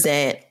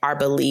represent our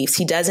beliefs.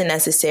 He doesn't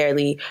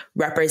necessarily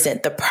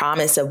represent the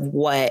promise of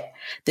what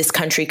this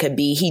country could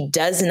be. He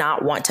does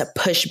not want to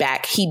push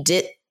back. He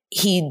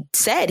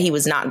said he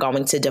was not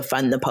going to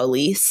defund the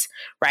police,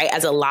 right?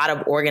 As a lot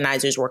of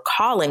organizers were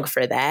calling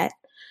for that.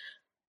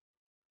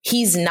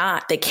 He's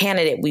not the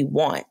candidate we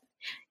want.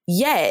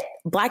 Yet,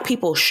 Black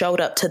people showed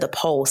up to the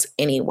polls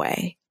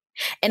anyway.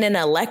 In an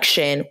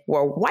election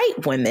where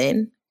white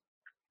women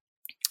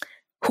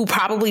who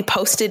probably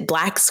posted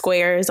Black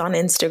squares on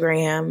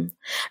Instagram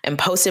and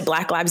posted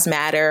Black Lives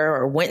Matter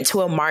or went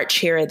to a march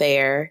here or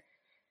there,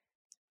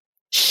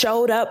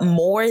 showed up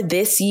more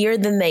this year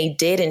than they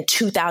did in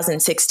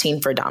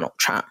 2016 for Donald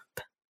Trump.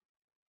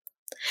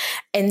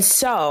 And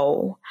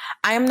so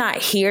I am not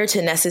here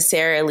to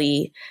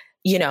necessarily,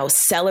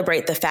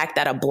 celebrate the fact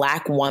that a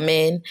Black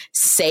woman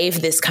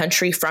saved this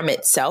country from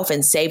itself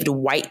and saved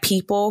white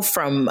people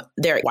from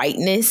their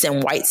whiteness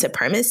and white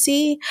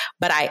supremacy.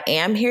 But I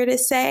am here to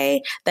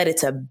say that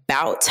it's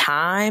about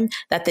time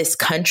that this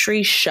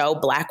country show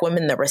Black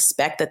women the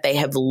respect that they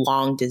have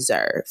long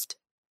deserved.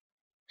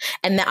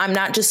 And that I'm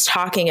not just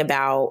talking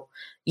about,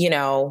 in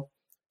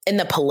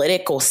the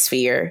political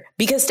sphere,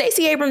 because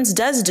Stacey Abrams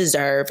does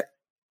deserve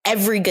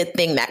every good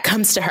thing that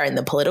comes to her in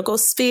the political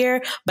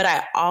sphere. But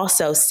I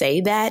also say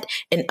that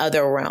in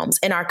other realms,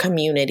 in our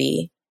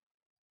community.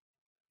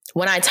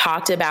 When I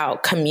talked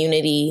about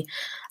community,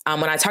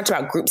 when I talked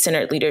about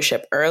group-centered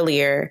leadership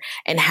earlier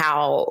and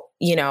how,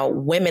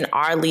 women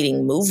are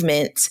leading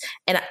movements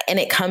and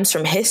it comes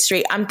from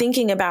history, I'm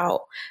thinking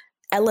about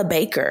Ella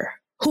Baker,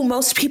 who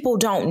most people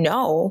don't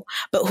know,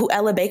 but who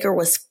Ella Baker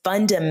was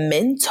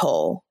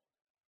fundamental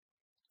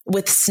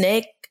with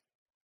SNCC.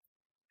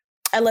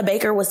 Ella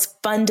Baker was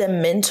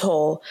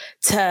fundamental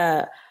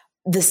to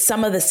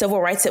some of the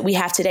civil rights that we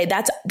have today.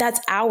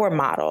 That's our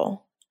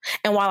model.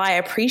 And while I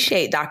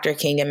appreciate Dr.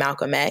 King and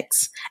Malcolm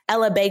X,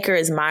 Ella Baker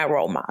is my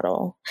role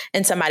model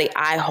and somebody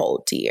I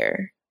hold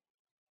dear.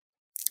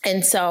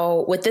 And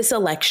so with this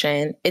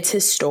election, it's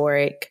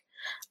historic.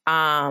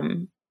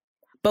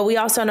 But we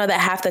also know that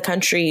half the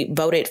country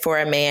voted for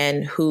a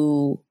man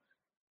who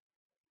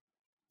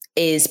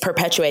is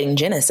perpetuating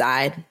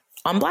genocide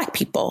on Black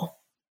people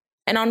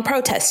and on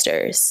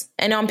protesters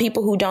and on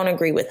people who don't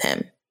agree with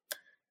him.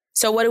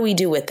 So what do we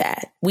do with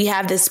that? We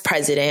have this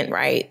president,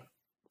 right,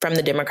 from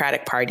the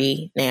Democratic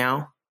Party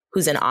now,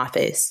 who's in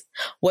office.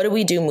 What do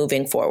we do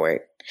moving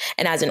forward?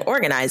 And as an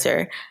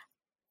organizer,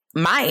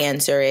 my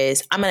answer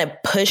is I'm going to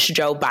push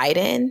Joe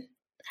Biden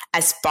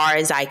as far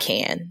as I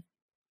can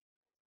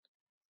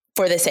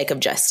for the sake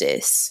of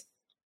justice.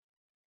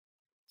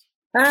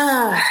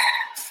 Where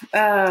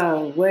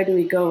do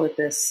we go with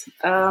this?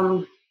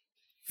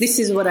 This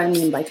is what I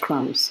mean by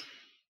crumbs.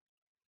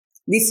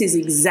 This is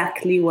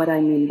exactly what I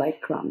mean by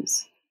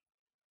crumbs.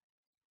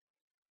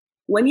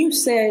 When you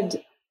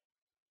said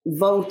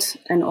vote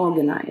and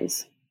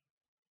organize,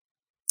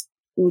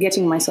 I'm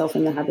getting myself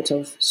in the habit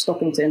of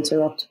stopping to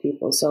interrupt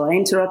people. So I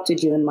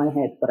interrupted you in my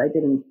head, but I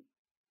didn't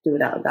do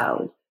it out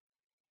loud.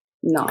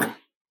 No,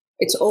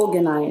 it's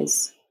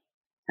organize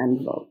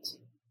and vote.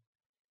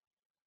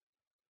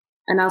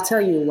 And I'll tell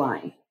you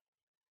why.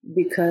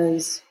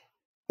 Because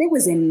there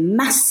was a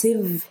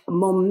massive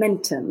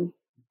momentum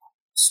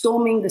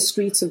storming the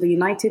streets of the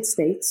United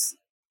States.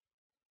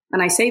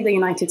 And I say the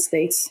United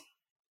States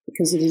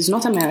because it is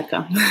not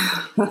America.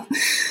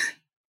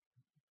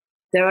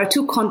 There are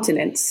two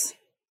continents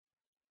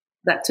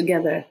that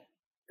together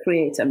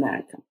create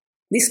America.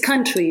 This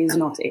country is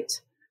not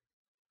it.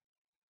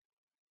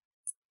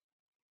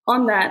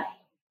 On that,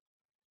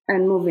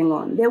 and moving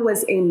on, there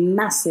was a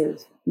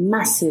massive,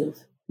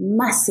 massive,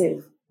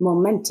 massive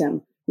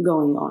momentum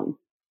going on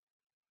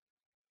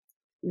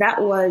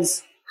that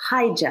was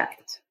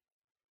hijacked,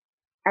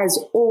 as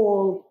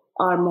all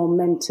our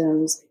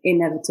momentums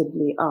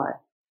inevitably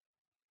are.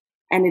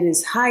 And it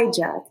is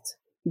hijacked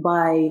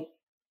by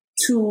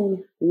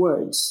two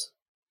words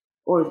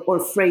or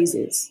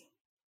phrases.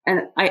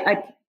 And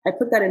I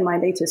put that in my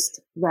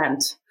latest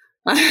rant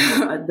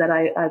that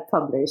I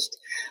published,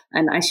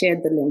 and I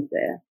shared the link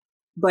there.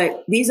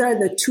 But these are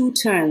the two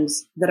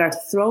terms that are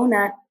thrown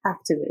at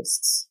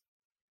activists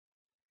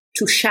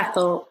to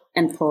shackle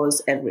and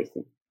pause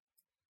everything.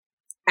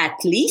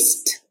 At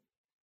least,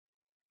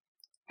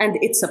 and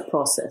it's a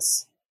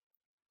process.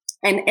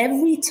 And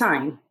every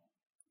time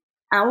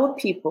our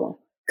people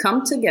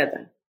come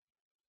together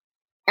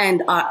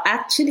and are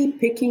actually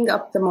picking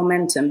up the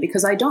momentum,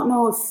 because I don't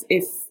know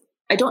if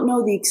I don't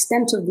know the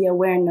extent of the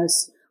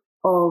awareness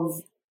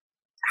of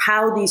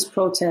how these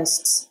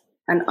protests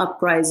and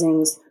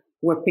uprisings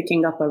were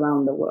picking up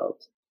around the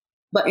world.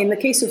 But in the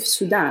case of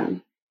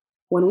Sudan,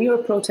 when we were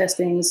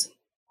protesting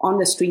on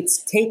the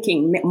streets,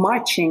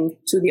 marching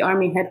to the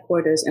army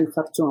headquarters in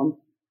Khartoum,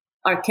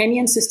 our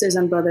Kenyan sisters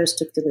and brothers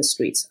took to the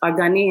streets. Our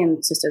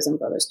Ghanaian sisters and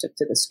brothers took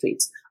to the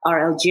streets.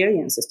 Our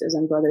Algerian sisters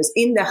and brothers,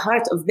 in the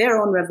heart of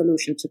their own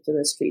revolution, took to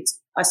the streets.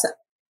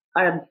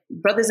 Our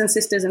brothers and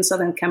sisters in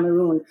southern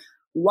Cameroon,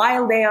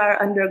 while they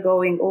are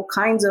undergoing all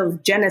kinds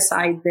of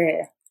genocide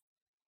there,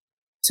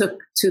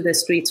 took to the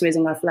streets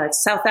raising our flags.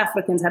 South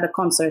Africans had a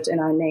concert in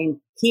our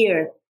name.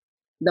 Here,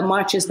 the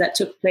marches that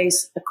took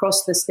place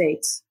across the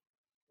states,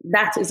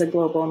 that is a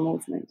global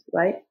movement,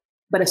 right?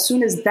 But as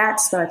soon as that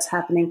starts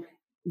happening,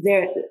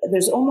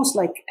 there's almost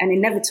like an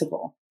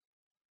inevitable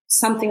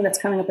something that's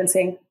coming up and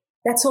saying,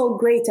 that's all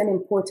great and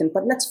important,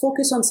 but let's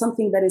focus on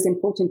something that is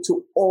important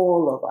to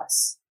all of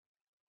us.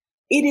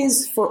 It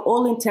is, for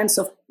all intents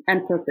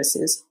and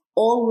purposes,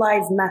 all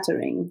life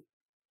mattering,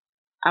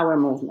 our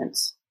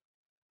movements,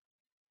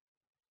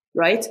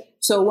 right?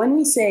 So when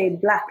we say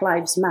Black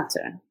Lives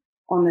Matter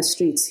on the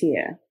streets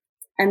here,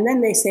 and then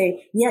they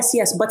say, yes,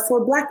 but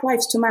for Black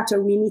lives to matter,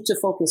 we need to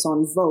focus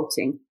on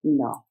voting.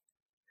 No.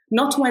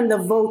 Not when the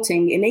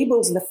voting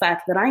enables the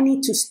fact that I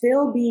need to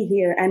still be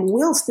here and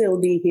will still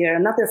be here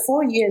another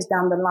 4 years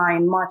down the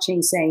line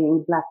marching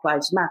saying Black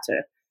Lives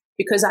Matter.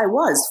 Because I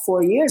was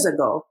 4 years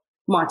ago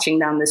marching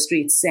down the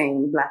streets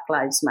saying Black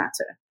Lives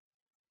Matter.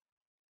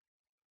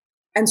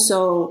 And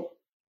so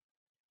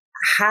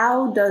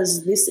how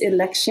does this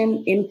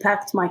election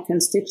impact my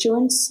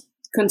constituents?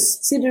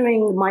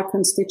 Considering my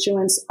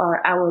constituents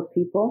are our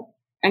people,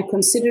 and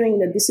considering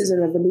that this is a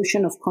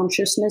revolution of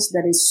consciousness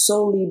that is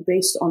solely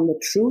based on the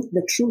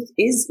truth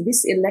is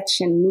this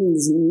election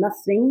means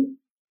nothing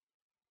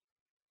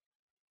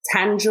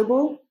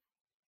tangible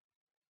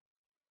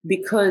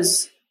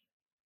because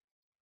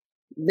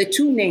the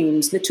two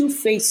names, the two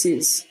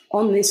faces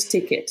on this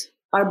ticket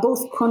are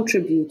both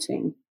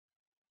contributors,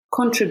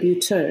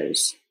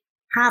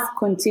 have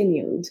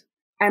continued,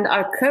 and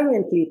are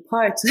currently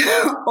part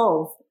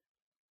of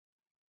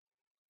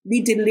the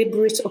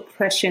deliberate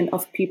oppression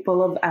of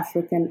people of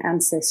African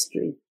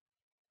ancestry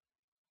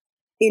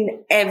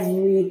in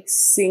every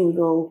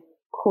single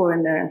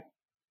corner,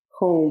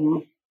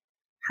 home,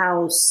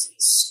 house,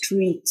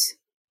 street,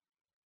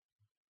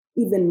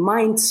 even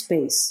mind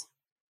space.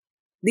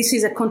 This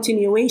is a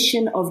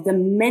continuation of the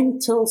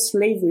mental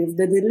slavery, of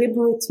the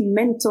deliberate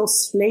mental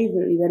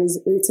slavery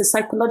it's a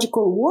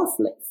psychological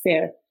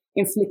warfare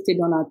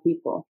inflicted on our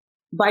people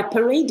by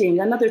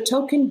parading another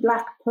token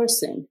Black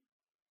person,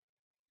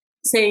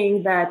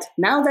 saying that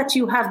now that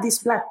you have this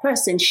Black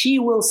person, she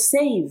will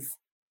save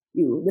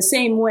you, the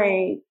same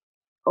way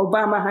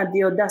Obama had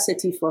the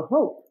audacity for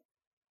hope,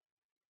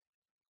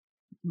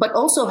 but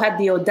also had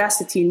the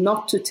audacity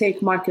not to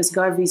take Marcus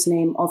Garvey's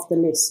name off the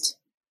list.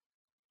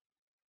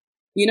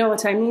 You know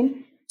what I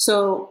mean?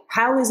 So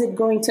how is it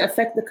going to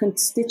affect the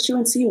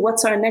constituency?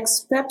 What's our next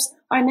steps?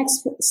 Our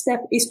next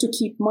step is to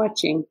keep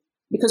marching,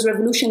 because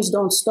revolutions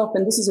don't stop,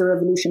 and this is a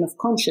revolution of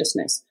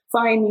consciousness.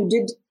 Fine, you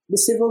did the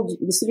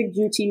civic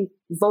duty,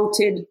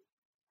 voted,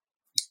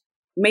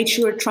 made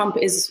sure Trump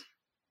is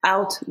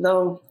out,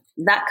 though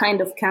that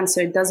kind of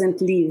cancer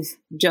doesn't leave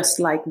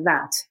just like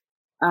that.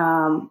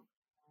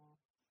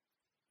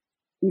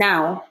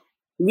 Now,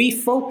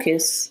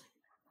 refocus,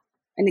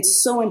 and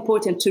it's so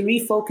important to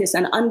refocus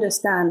and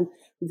understand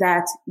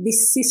that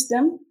this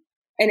system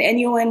and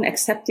anyone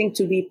accepting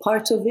to be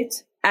part of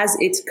it as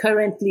it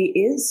currently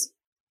is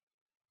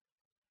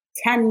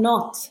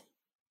cannot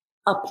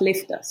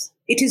uplift us.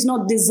 It is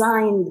not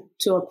designed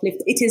to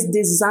uplift. It is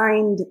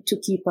designed to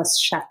keep us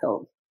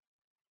shackled.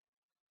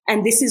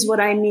 And this is what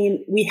I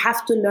mean. We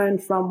have to learn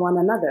from one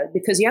another,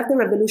 because you have the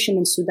revolution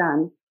in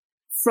Sudan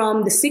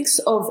from the 6th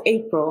of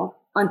April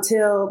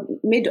until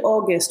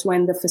mid-August,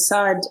 when the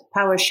facade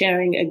power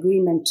sharing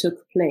agreement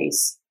took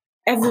place.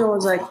 Everyone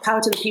was like,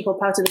 power to the people,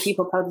 power to the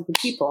people, power to the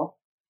people.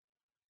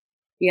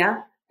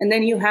 Yeah. And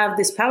then you have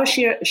this power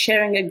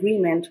sharing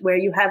agreement where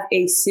you have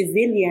a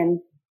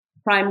civilian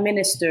prime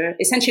minister,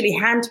 essentially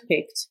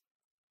handpicked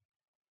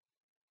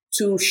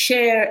to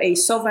share a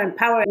sovereign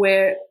power,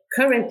 where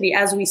currently,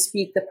 as we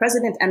speak, the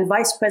president and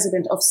vice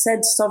president of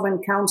said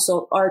sovereign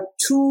council are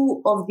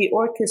two of the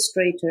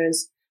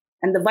orchestrators,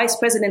 and the vice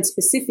president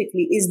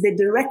specifically is the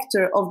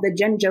director of the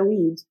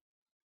Janjaweed,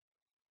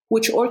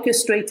 which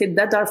orchestrated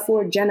the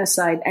Darfur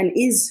genocide and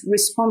is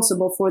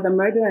responsible for the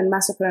murder and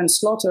massacre and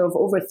slaughter of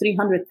over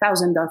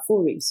 300,000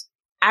 Darfuris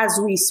as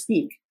we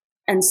speak.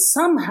 And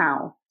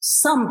somehow,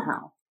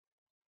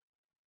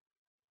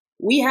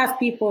 we have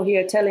people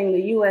here telling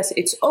the US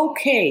it's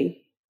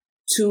okay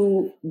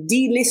to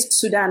delist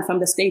Sudan from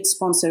the state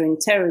sponsoring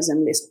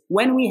terrorism list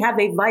when we have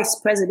a vice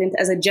president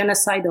as a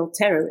genocidal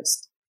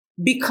terrorist,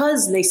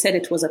 because they said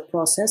it was a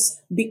process,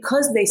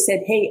 because they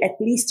said, hey, at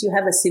least you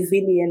have a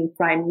civilian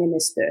prime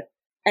minister.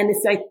 And if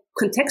I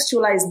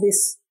contextualize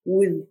this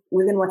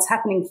within what's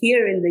happening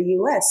here in the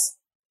US,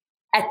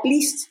 at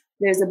least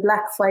there's a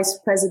black vice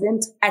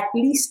president. At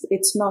least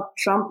it's not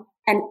Trump.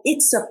 And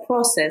it's a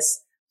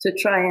process to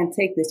try and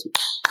take this.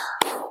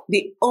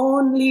 The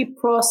only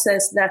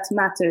process that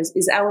matters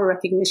is our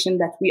recognition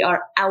that we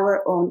are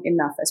our own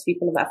enough as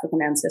people of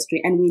African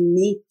ancestry. And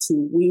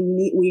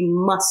we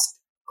must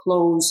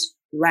close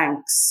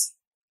ranks.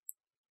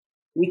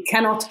 We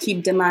cannot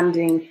keep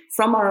demanding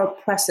from our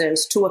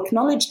oppressors to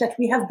acknowledge that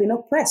we have been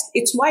oppressed.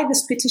 It's why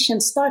this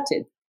petition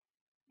started,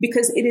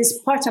 because it is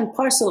part and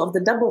parcel of the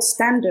double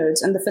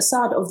standards and the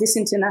facade of this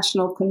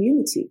international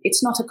community.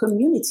 It's not a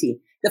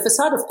community. The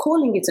facade of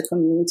calling it a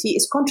community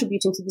is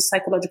contributing to the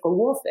psychological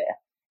warfare.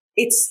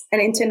 It's an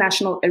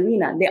international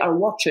arena. They are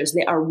watchers.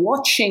 They are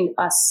watching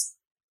us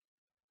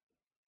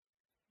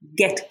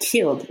get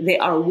killed. They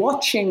are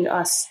watching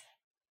us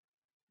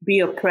be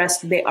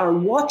oppressed. They are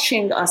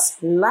watching us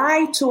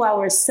lie to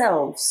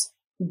ourselves,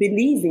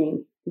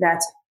 believing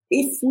that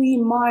if we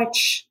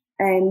march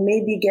and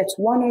maybe get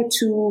one or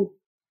two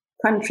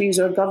countries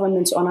or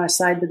governments on our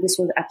side, that this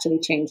will actually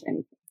change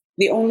anything.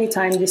 The only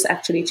time this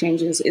actually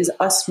changes is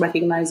us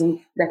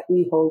recognizing that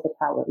we hold the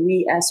power,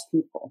 we as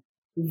people.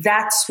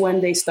 That's when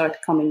they start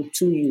coming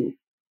to you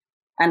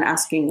and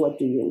asking, what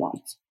do you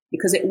want?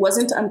 Because it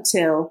wasn't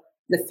until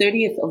the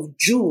 30th of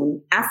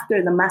June,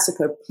 after the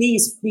massacre,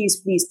 please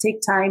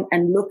take time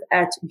and look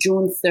at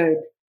June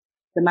 3rd,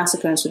 the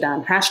massacre in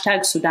Sudan,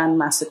 hashtag Sudan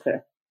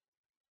massacre.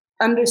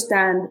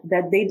 Understand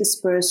that they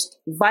dispersed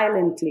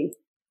violently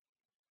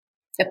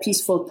a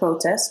peaceful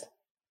protest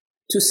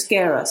to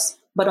scare us.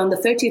 But on the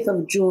 30th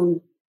of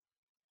June,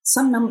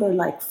 some number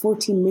like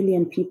 40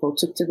 million people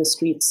took to the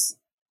streets.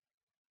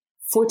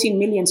 40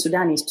 million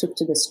Sudanese took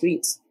to the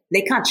streets.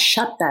 They can't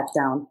shut that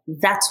down.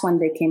 That's when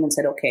they came and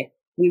said, okay,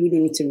 we really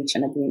need to reach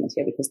an agreement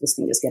here because this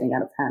thing is getting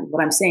out of hand.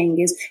 What I'm saying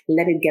is,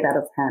 let it get out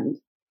of hand.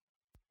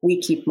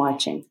 We keep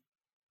marching.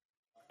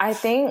 I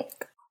think,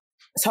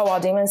 so while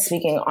Dima's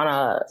speaking on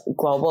a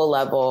global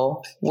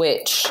level,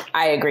 which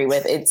I agree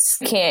with, it's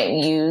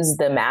can't use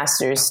the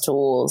master's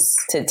tools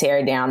to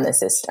tear down the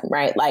system,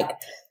 right? Like,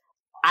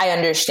 I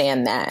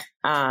understand that.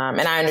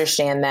 And I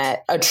understand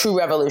that a true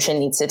revolution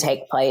needs to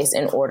take place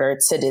in order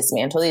to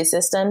dismantle these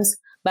systems.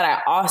 But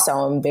I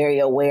also am very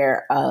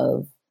aware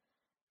of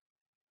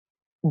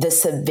the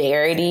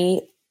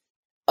severity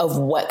of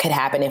what could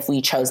happen if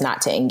we chose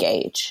not to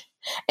engage.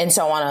 And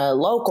so on a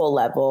local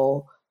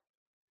level,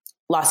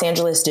 Los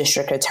Angeles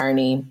District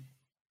Attorney,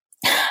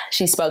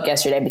 she spoke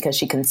yesterday because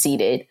she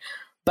conceded,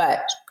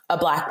 but a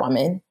Black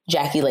woman,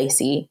 Jackie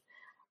Lacey,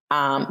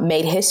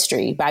 made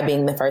history by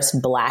being the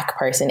first Black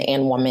person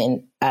and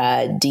woman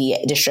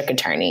district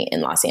attorney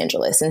in Los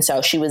Angeles. And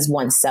so she was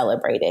once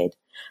celebrated.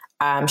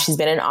 She's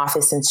been in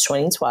office since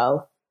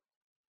 2012.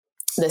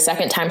 The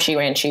second time she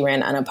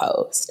ran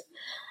unopposed.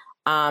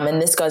 And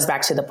this goes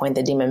back to the point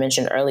that Dima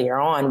mentioned earlier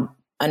on,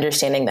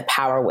 understanding the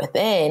power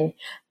within,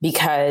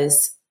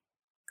 because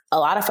a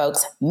lot of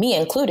folks, me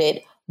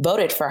included,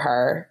 voted for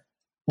her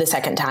the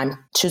second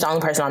time. She was the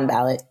only person on the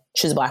ballot.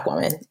 She was a Black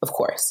woman, of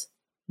course.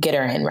 Get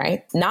her in,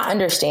 right? Not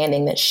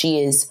understanding that she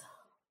is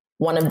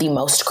one of the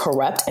most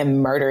corrupt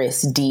and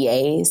murderous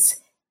DAs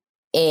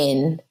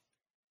in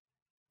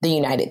the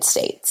United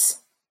States.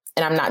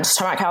 And I'm not just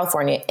talking about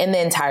California, in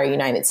the entire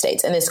United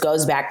States. And this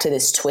goes back to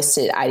this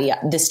twisted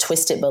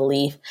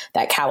belief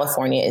that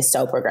California is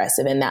so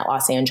progressive and that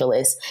Los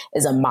Angeles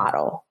is a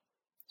model.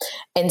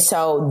 And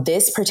so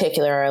this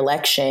particular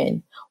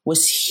election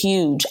was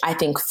huge, I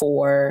think,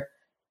 for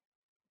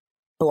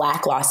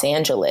Black Los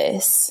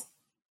Angeles,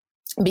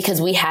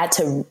 because we had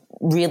to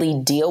really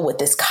deal with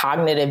this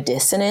cognitive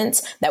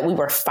dissonance that we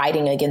were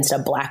fighting against a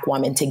Black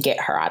woman to get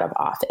her out of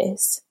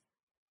office.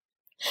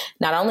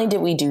 Not only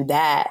did we do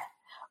that,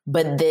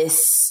 but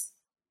this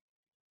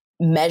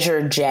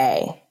Measure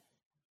J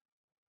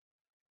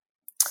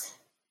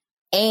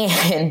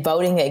and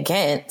voting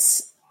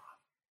against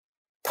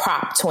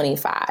Prop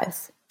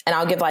 25. And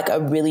I'll give like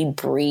a really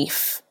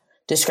brief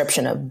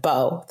description of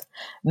both.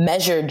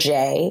 Measure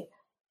J,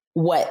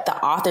 what the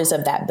authors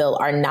of that bill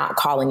are not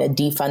calling a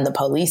defund the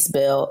police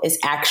bill, is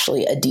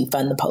actually a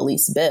defund the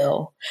police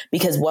bill.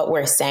 Because what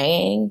we're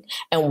saying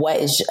and what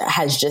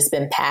has just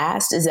been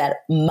passed is that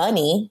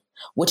money,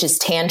 which is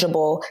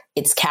tangible,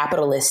 it's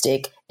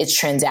capitalistic, it's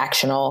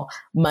transactional.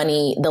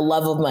 Money, the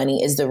love of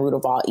money is the root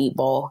of all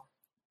evil.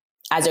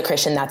 As a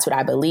Christian, that's what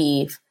I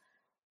believe.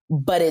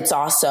 But it's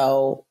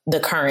also the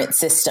current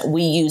system.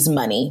 We use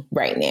money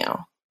right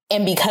now.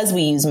 And because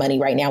we use money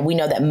right now, we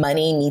know that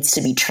money needs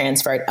to be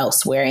transferred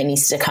elsewhere. It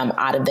needs to come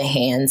out of the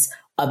hands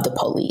of the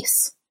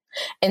police.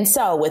 And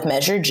so with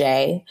Measure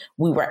J,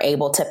 we were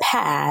able to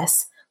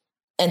pass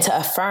and to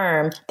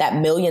affirm that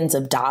millions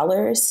of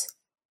dollars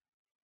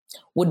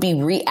would be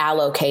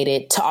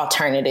reallocated to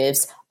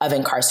alternatives of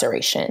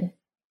incarceration.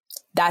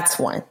 That's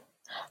one.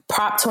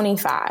 Prop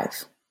 25.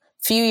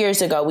 A few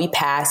years ago, we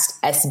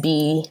passed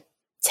SB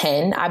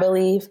 10, I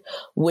believe,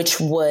 which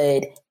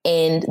would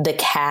end the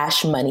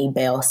cash money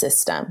bail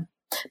system.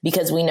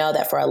 Because we know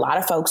that for a lot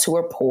of folks who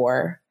are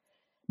poor,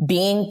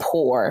 being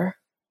poor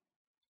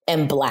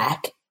and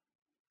Black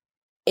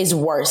is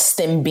worse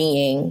than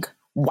being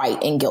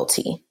white and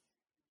guilty,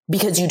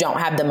 because you don't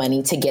have the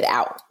money to get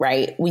out,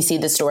 right? We see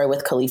the story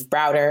with Khalif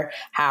Browder,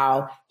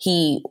 how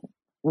he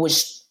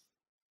was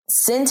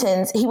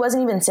sentenced. He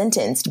wasn't even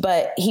sentenced,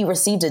 but he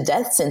received a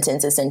death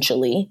sentence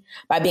essentially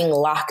by being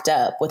locked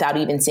up without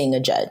even seeing a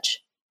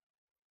judge.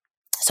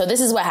 So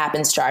this is what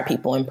happens to our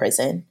people in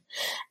prison.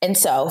 And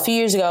so a few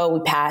years ago,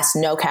 we passed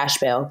no cash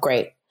bail.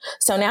 Great.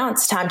 So now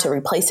it's time to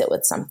replace it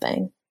with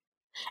something.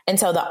 And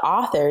so the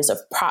authors of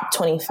Prop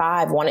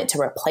 25 wanted to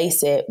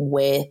replace it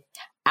with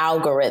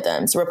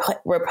algorithms,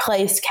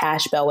 replace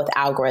cash bail with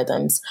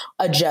algorithms.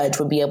 A judge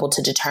would be able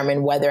to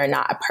determine whether or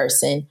not a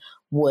person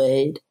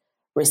would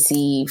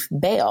receive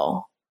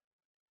bail.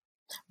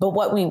 But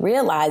what we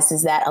realized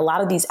is that a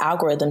lot of these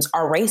algorithms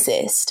are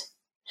racist.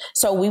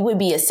 So we would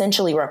be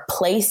essentially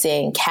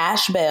replacing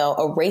cash bail,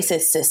 a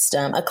racist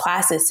system, a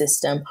classist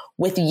system,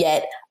 with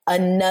yet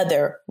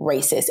another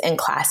racist and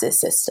classist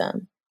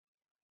system.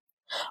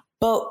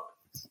 But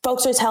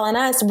folks are telling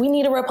us we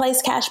need to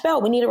replace cash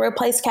bail. We need to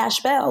replace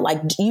cash bail.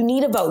 Like, you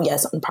need to vote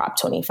yes on Prop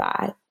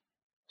 25.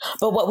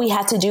 But what we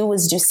had to do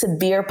was do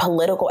severe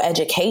political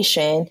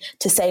education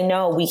to say,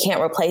 no, we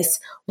can't replace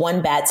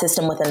one bad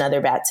system with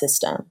another bad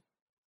system.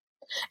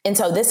 And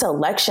so this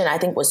election, I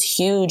think, was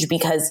huge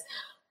because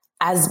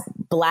as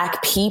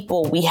Black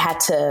people, we had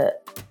to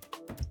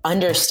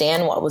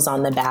understand what was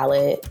on the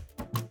ballot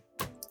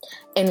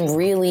and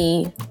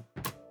really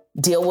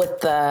deal with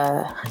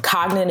the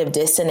cognitive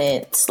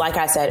dissonance, like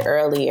I said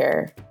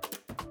earlier.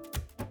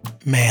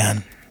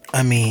 Man,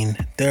 I mean,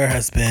 there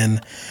has been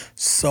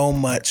so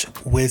much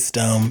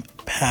wisdom,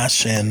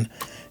 passion,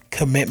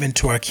 commitment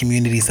to our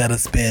communities that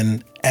has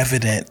been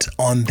evident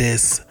on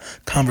this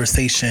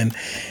conversation.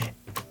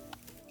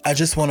 I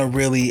just want to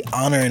really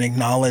honor and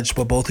acknowledge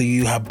what both of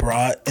you have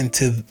brought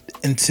into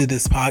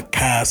this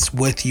podcast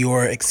with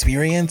your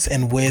experience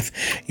and with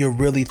your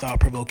really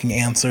thought-provoking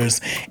answers.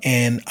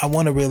 And I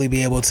want to really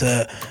be able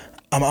to,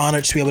 I'm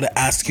honored to be able to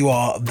ask you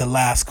all the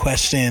last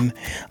question.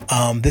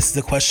 This is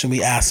a question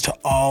we ask to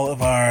all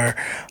of our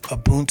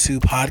Ubuntu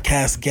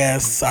podcast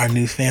guests, our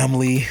new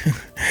family.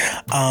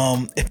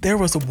 If there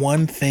was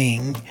one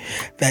thing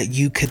that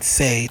you could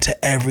say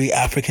to every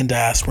African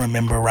diaspora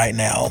member right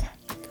now,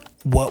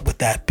 what would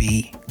that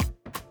be?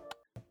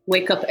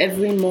 Wake up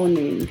every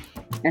morning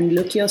and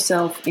look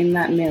yourself in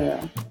that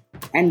mirror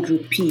and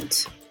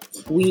repeat,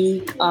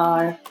 "We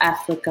are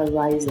Africa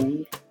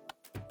rising."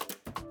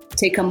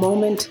 Take a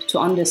moment to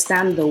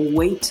understand the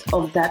weight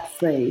of that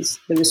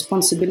phrase, the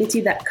responsibility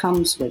that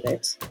comes with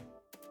it,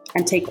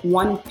 and take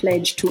one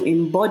pledge to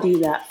embody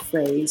that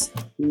phrase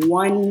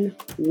one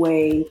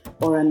way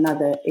or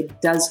another. It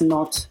does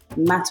not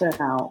matter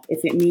how.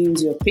 If it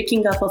means you're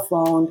picking up a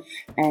phone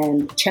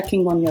and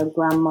checking on your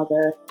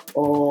grandmother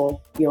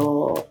or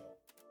your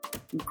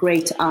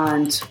great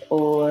aunt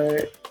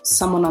or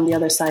someone on the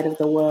other side of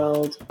the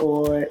world,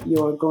 or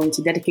you're going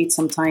to dedicate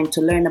some time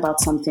to learn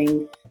about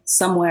something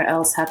somewhere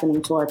else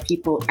happening to our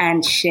people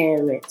and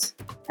share it.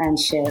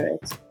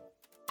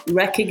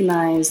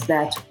 Recognize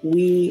that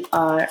we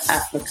are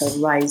Africa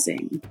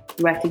rising.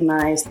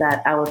 Recognize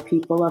that our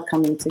people are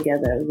coming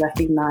together.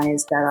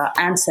 Recognize that our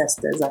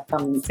ancestors are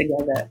coming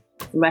together.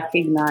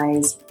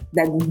 Recognize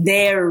that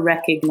they're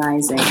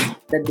recognizing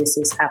that this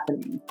is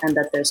happening and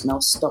that there's no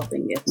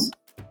stopping it.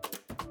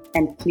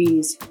 And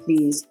please,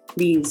 please,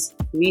 please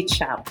reach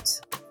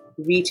out.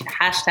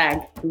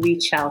 Hashtag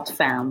reach out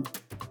fam.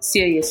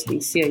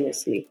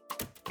 Seriously.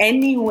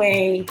 Any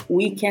way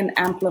we can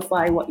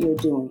amplify what you're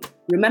doing.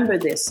 Remember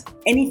this,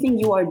 anything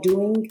you are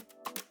doing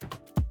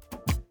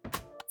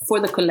for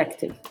the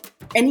collective,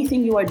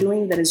 anything you are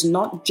doing that is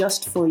not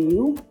just for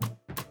you,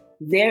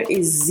 there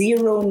is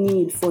zero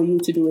need for you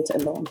to do it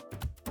alone.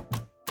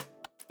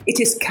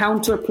 It is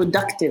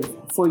counterproductive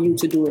for you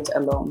to do it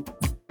alone.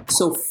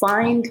 So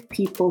find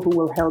people who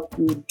will help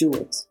you do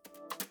it.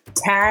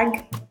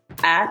 Tag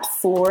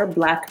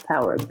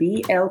 @4BlackPower,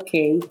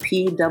 BLKPWR.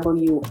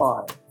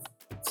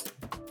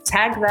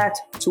 Tag that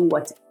to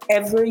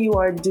whatever you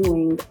are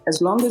doing,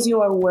 as long as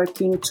you are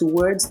working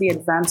towards the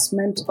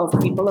advancement of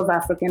people of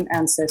African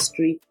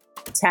ancestry.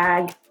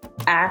 Tag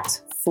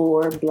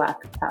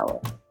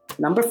 @4BlackPower.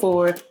 Number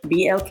 4,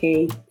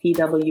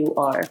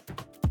 BLKPWR.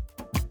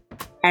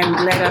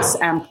 And let us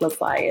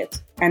amplify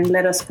it. And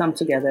let us come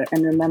together.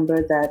 And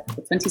remember that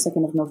the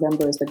 22nd of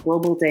November is the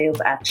Global Day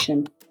of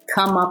Action.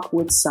 Come up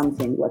with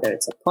something, whether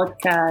it's a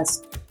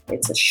podcast,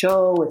 it's a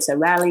show, it's a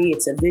rally,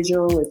 it's a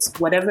visual, it's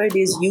whatever it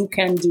is you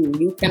can do.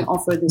 You can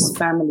offer this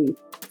family.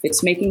 If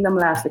it's making them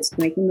laugh, if it's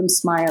making them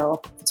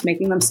smile, if it's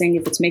making them sing,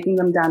 if it's making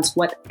them dance,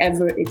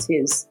 whatever it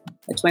is,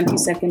 the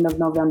 22nd of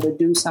November,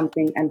 do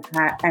something and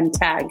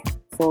tag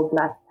for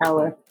Black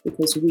Power,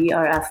 because we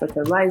are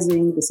Africa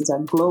Rising. This is a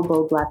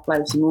global Black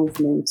Lives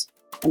Movement,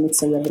 and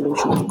it's a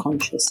revolution of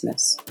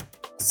consciousness.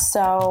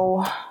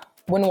 So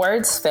when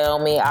words fail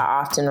me,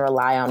 I often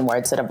rely on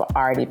words that have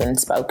already been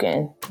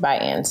spoken by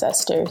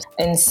ancestors.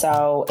 And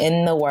so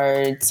in the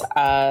words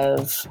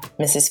of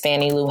Mrs.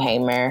 Fannie Lou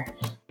Hamer,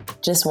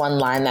 just one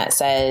line that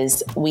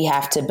says, we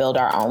have to build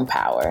our own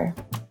power.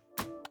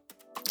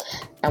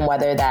 And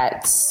whether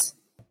that's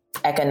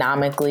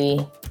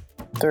economically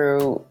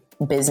through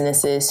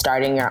businesses,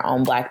 starting your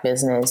own Black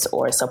business,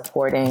 or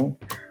supporting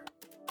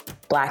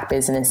Black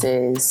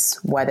businesses,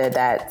 whether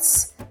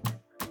that's,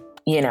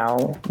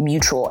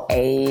 mutual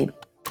aid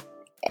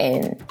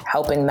and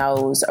helping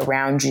those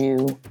around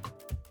you,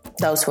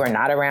 those who are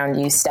not around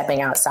you,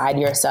 stepping outside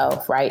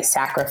yourself, right?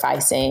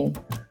 Sacrificing.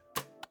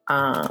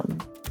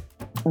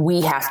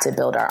 We have to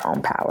build our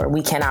own power.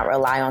 We cannot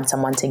rely on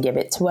someone to give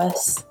it to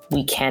us.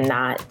 We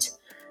cannot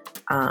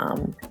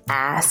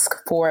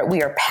ask for it.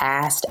 We are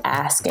past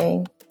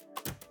asking.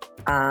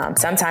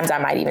 Sometimes I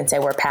might even say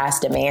we're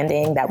past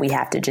demanding, that we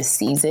have to just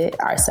seize it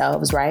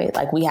ourselves, right?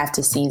 Like we have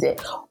to seize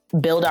it,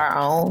 build our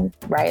own,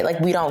 right? Like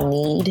we don't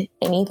need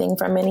anything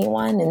from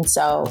anyone. And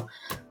so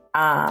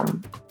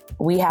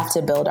we have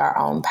to build our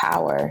own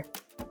power.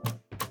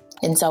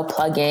 And so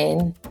plug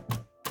in,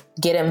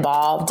 get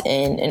involved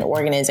in an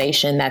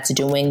organization that's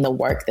doing the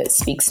work that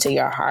speaks to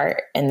your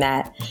heart and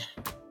that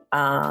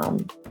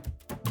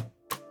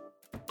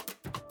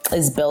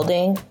is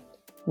building,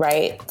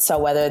 right? So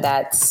whether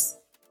that's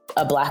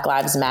a Black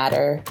Lives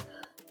Matter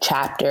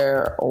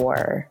chapter,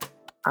 or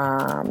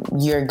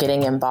you're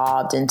getting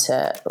involved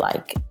into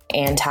like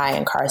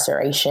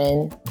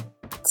anti-incarceration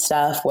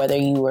stuff, whether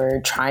you were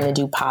trying to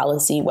do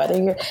policy,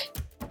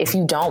 if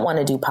you don't want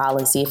to do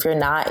policy, if you're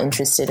not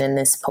interested in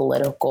this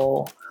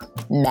political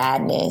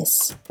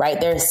madness, right?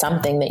 There's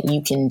something that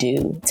you can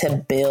do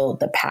to build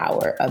the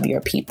power of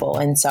your people.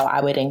 And so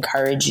I would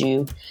encourage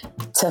you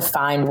to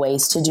find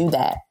ways to do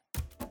that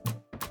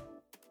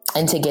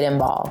and to get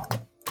involved.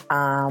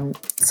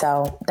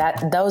 So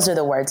those are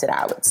the words that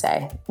I would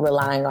say,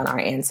 relying on our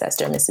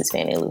ancestor, Mrs.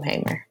 Fannie Lou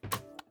Hamer.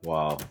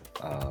 Wow.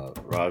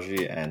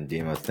 Raji and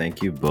Dima,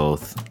 thank you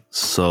both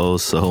so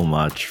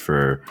much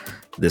for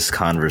this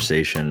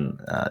conversation.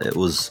 It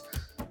was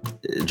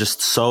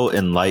just so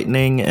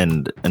enlightening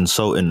and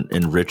so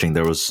enriching.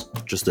 There was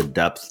just a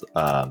depth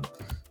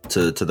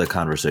to the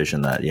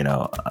conversation that,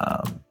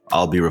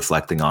 I'll be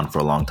reflecting on for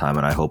a long time,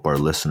 and I hope our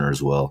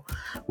listeners will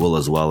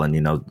as well. And,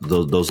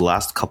 those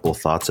last couple of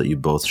thoughts that you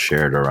both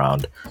shared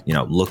around,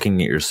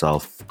 looking at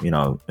yourself, in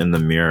the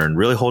mirror and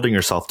really holding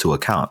yourself to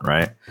account,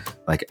 right?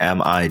 Like,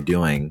 am I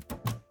doing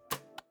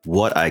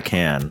what I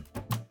can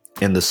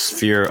in the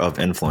sphere of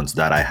influence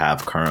that I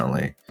have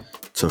currently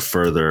to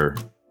further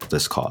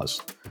this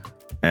cause?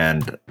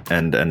 And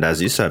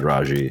as you said,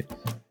 Raji,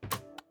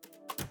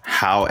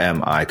 how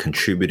am I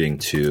contributing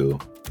to,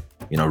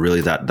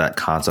 really that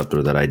concept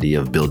or that idea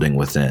of building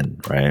within,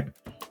 right?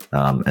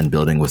 And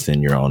building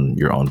within your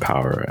own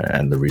power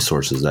and the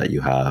resources that you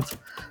have.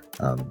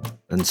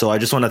 And so I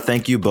just want to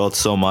thank you both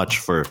so much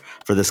for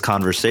this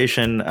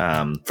conversation,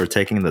 for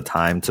taking the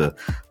time to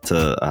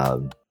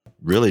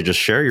really just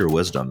share your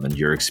wisdom and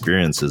your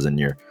experiences and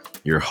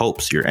your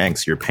hopes, your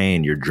angst, your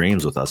pain, your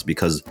dreams with us,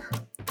 because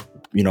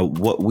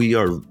what we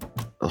are,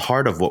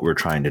 part of what we're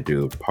trying to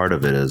do, part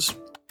of it is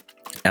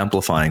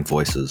amplifying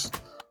voices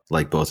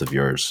like both of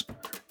yours.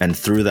 And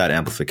through that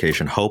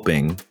amplification,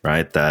 hoping,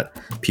 right, that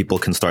people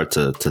can start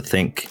to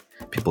think,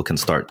 people can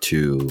start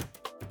to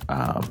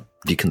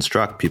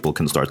deconstruct, people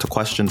can start to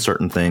question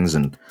certain things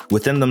and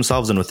within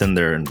themselves and within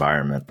their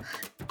environment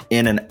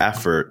in an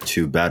effort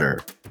to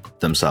better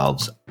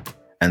themselves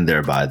and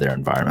thereby their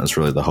environment. It's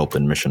really the hope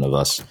and mission of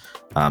us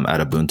at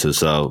Ubuntu.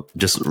 So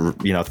just,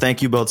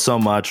 thank you both so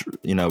much.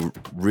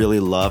 Really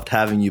loved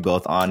having you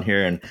both on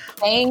here. And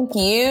thank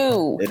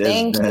you.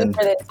 Thank you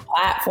for this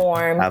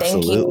platform.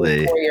 Absolutely.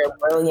 Thank you for your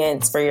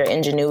brilliance, for your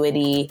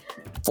ingenuity,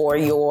 for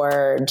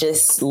your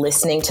just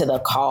listening to the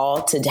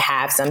call to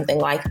have something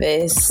like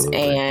this.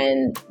 Absolutely.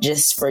 And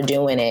just for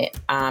doing it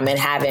and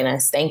having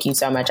us. Thank you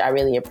so much. I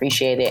really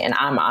appreciate it. And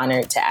I'm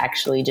honored to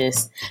actually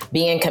just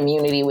be in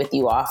community with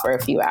you all for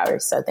a few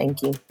hours. So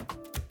thank you.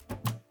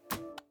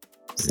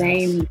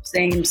 Same.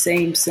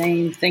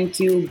 Thank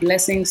you.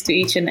 Blessings to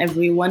each and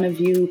every one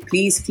of you.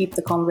 Please keep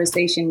the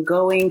conversation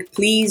going.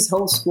 Please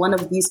host one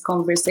of these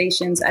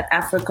conversations at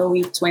Africa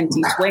Week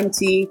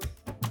 2020.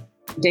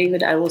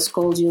 David, I will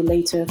scold you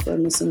later for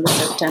missing the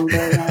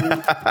September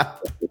one.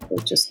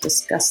 We'll just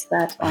discuss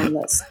that on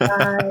the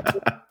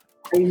side.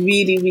 I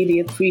really, really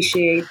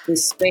appreciate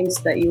this space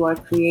that you are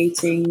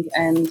creating,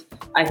 and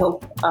I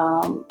hope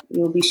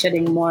you'll be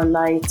shedding more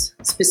light,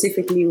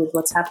 specifically with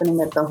what's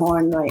happening at the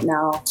Horn right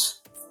now.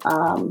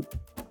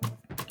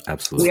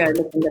 Absolutely. We are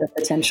looking at a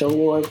potential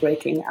war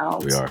breaking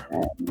out. We are.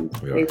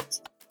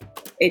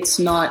 It's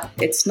not,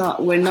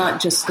 we're not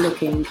just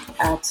looking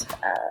at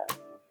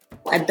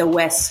the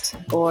West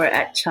or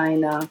at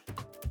China.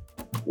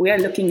 we are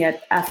looking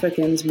at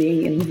Africans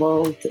being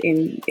involved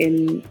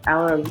in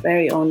our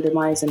very own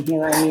demise. And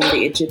here I mean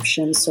the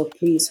Egyptians. So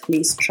please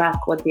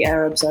track what the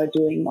Arabs are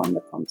doing on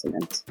the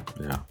continent.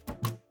 Yeah.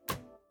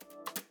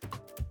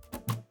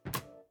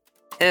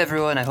 Hey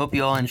everyone, I hope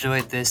you all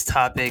enjoyed this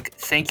topic.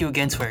 Thank you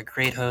again to our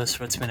great host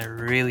for what's been a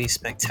really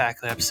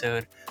spectacular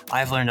episode.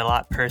 I've learned a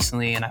lot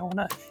personally, and I want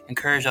to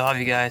encourage all of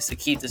you guys to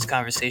keep this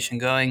conversation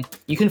going.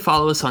 You can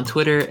follow us on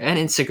Twitter and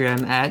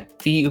Instagram at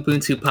The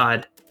Ubuntu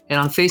Pod, and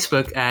on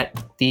Facebook at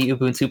The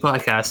Ubuntu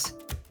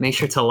Podcast. Make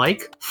sure to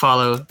like,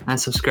 follow, and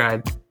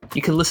subscribe.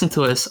 You can listen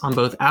to us on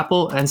both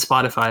Apple and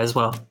Spotify as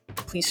well.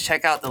 Please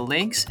check out the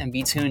links and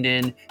be tuned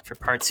in for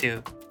part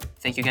 2.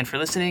 Thank you again for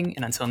listening,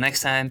 and until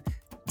next time,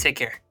 take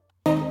care.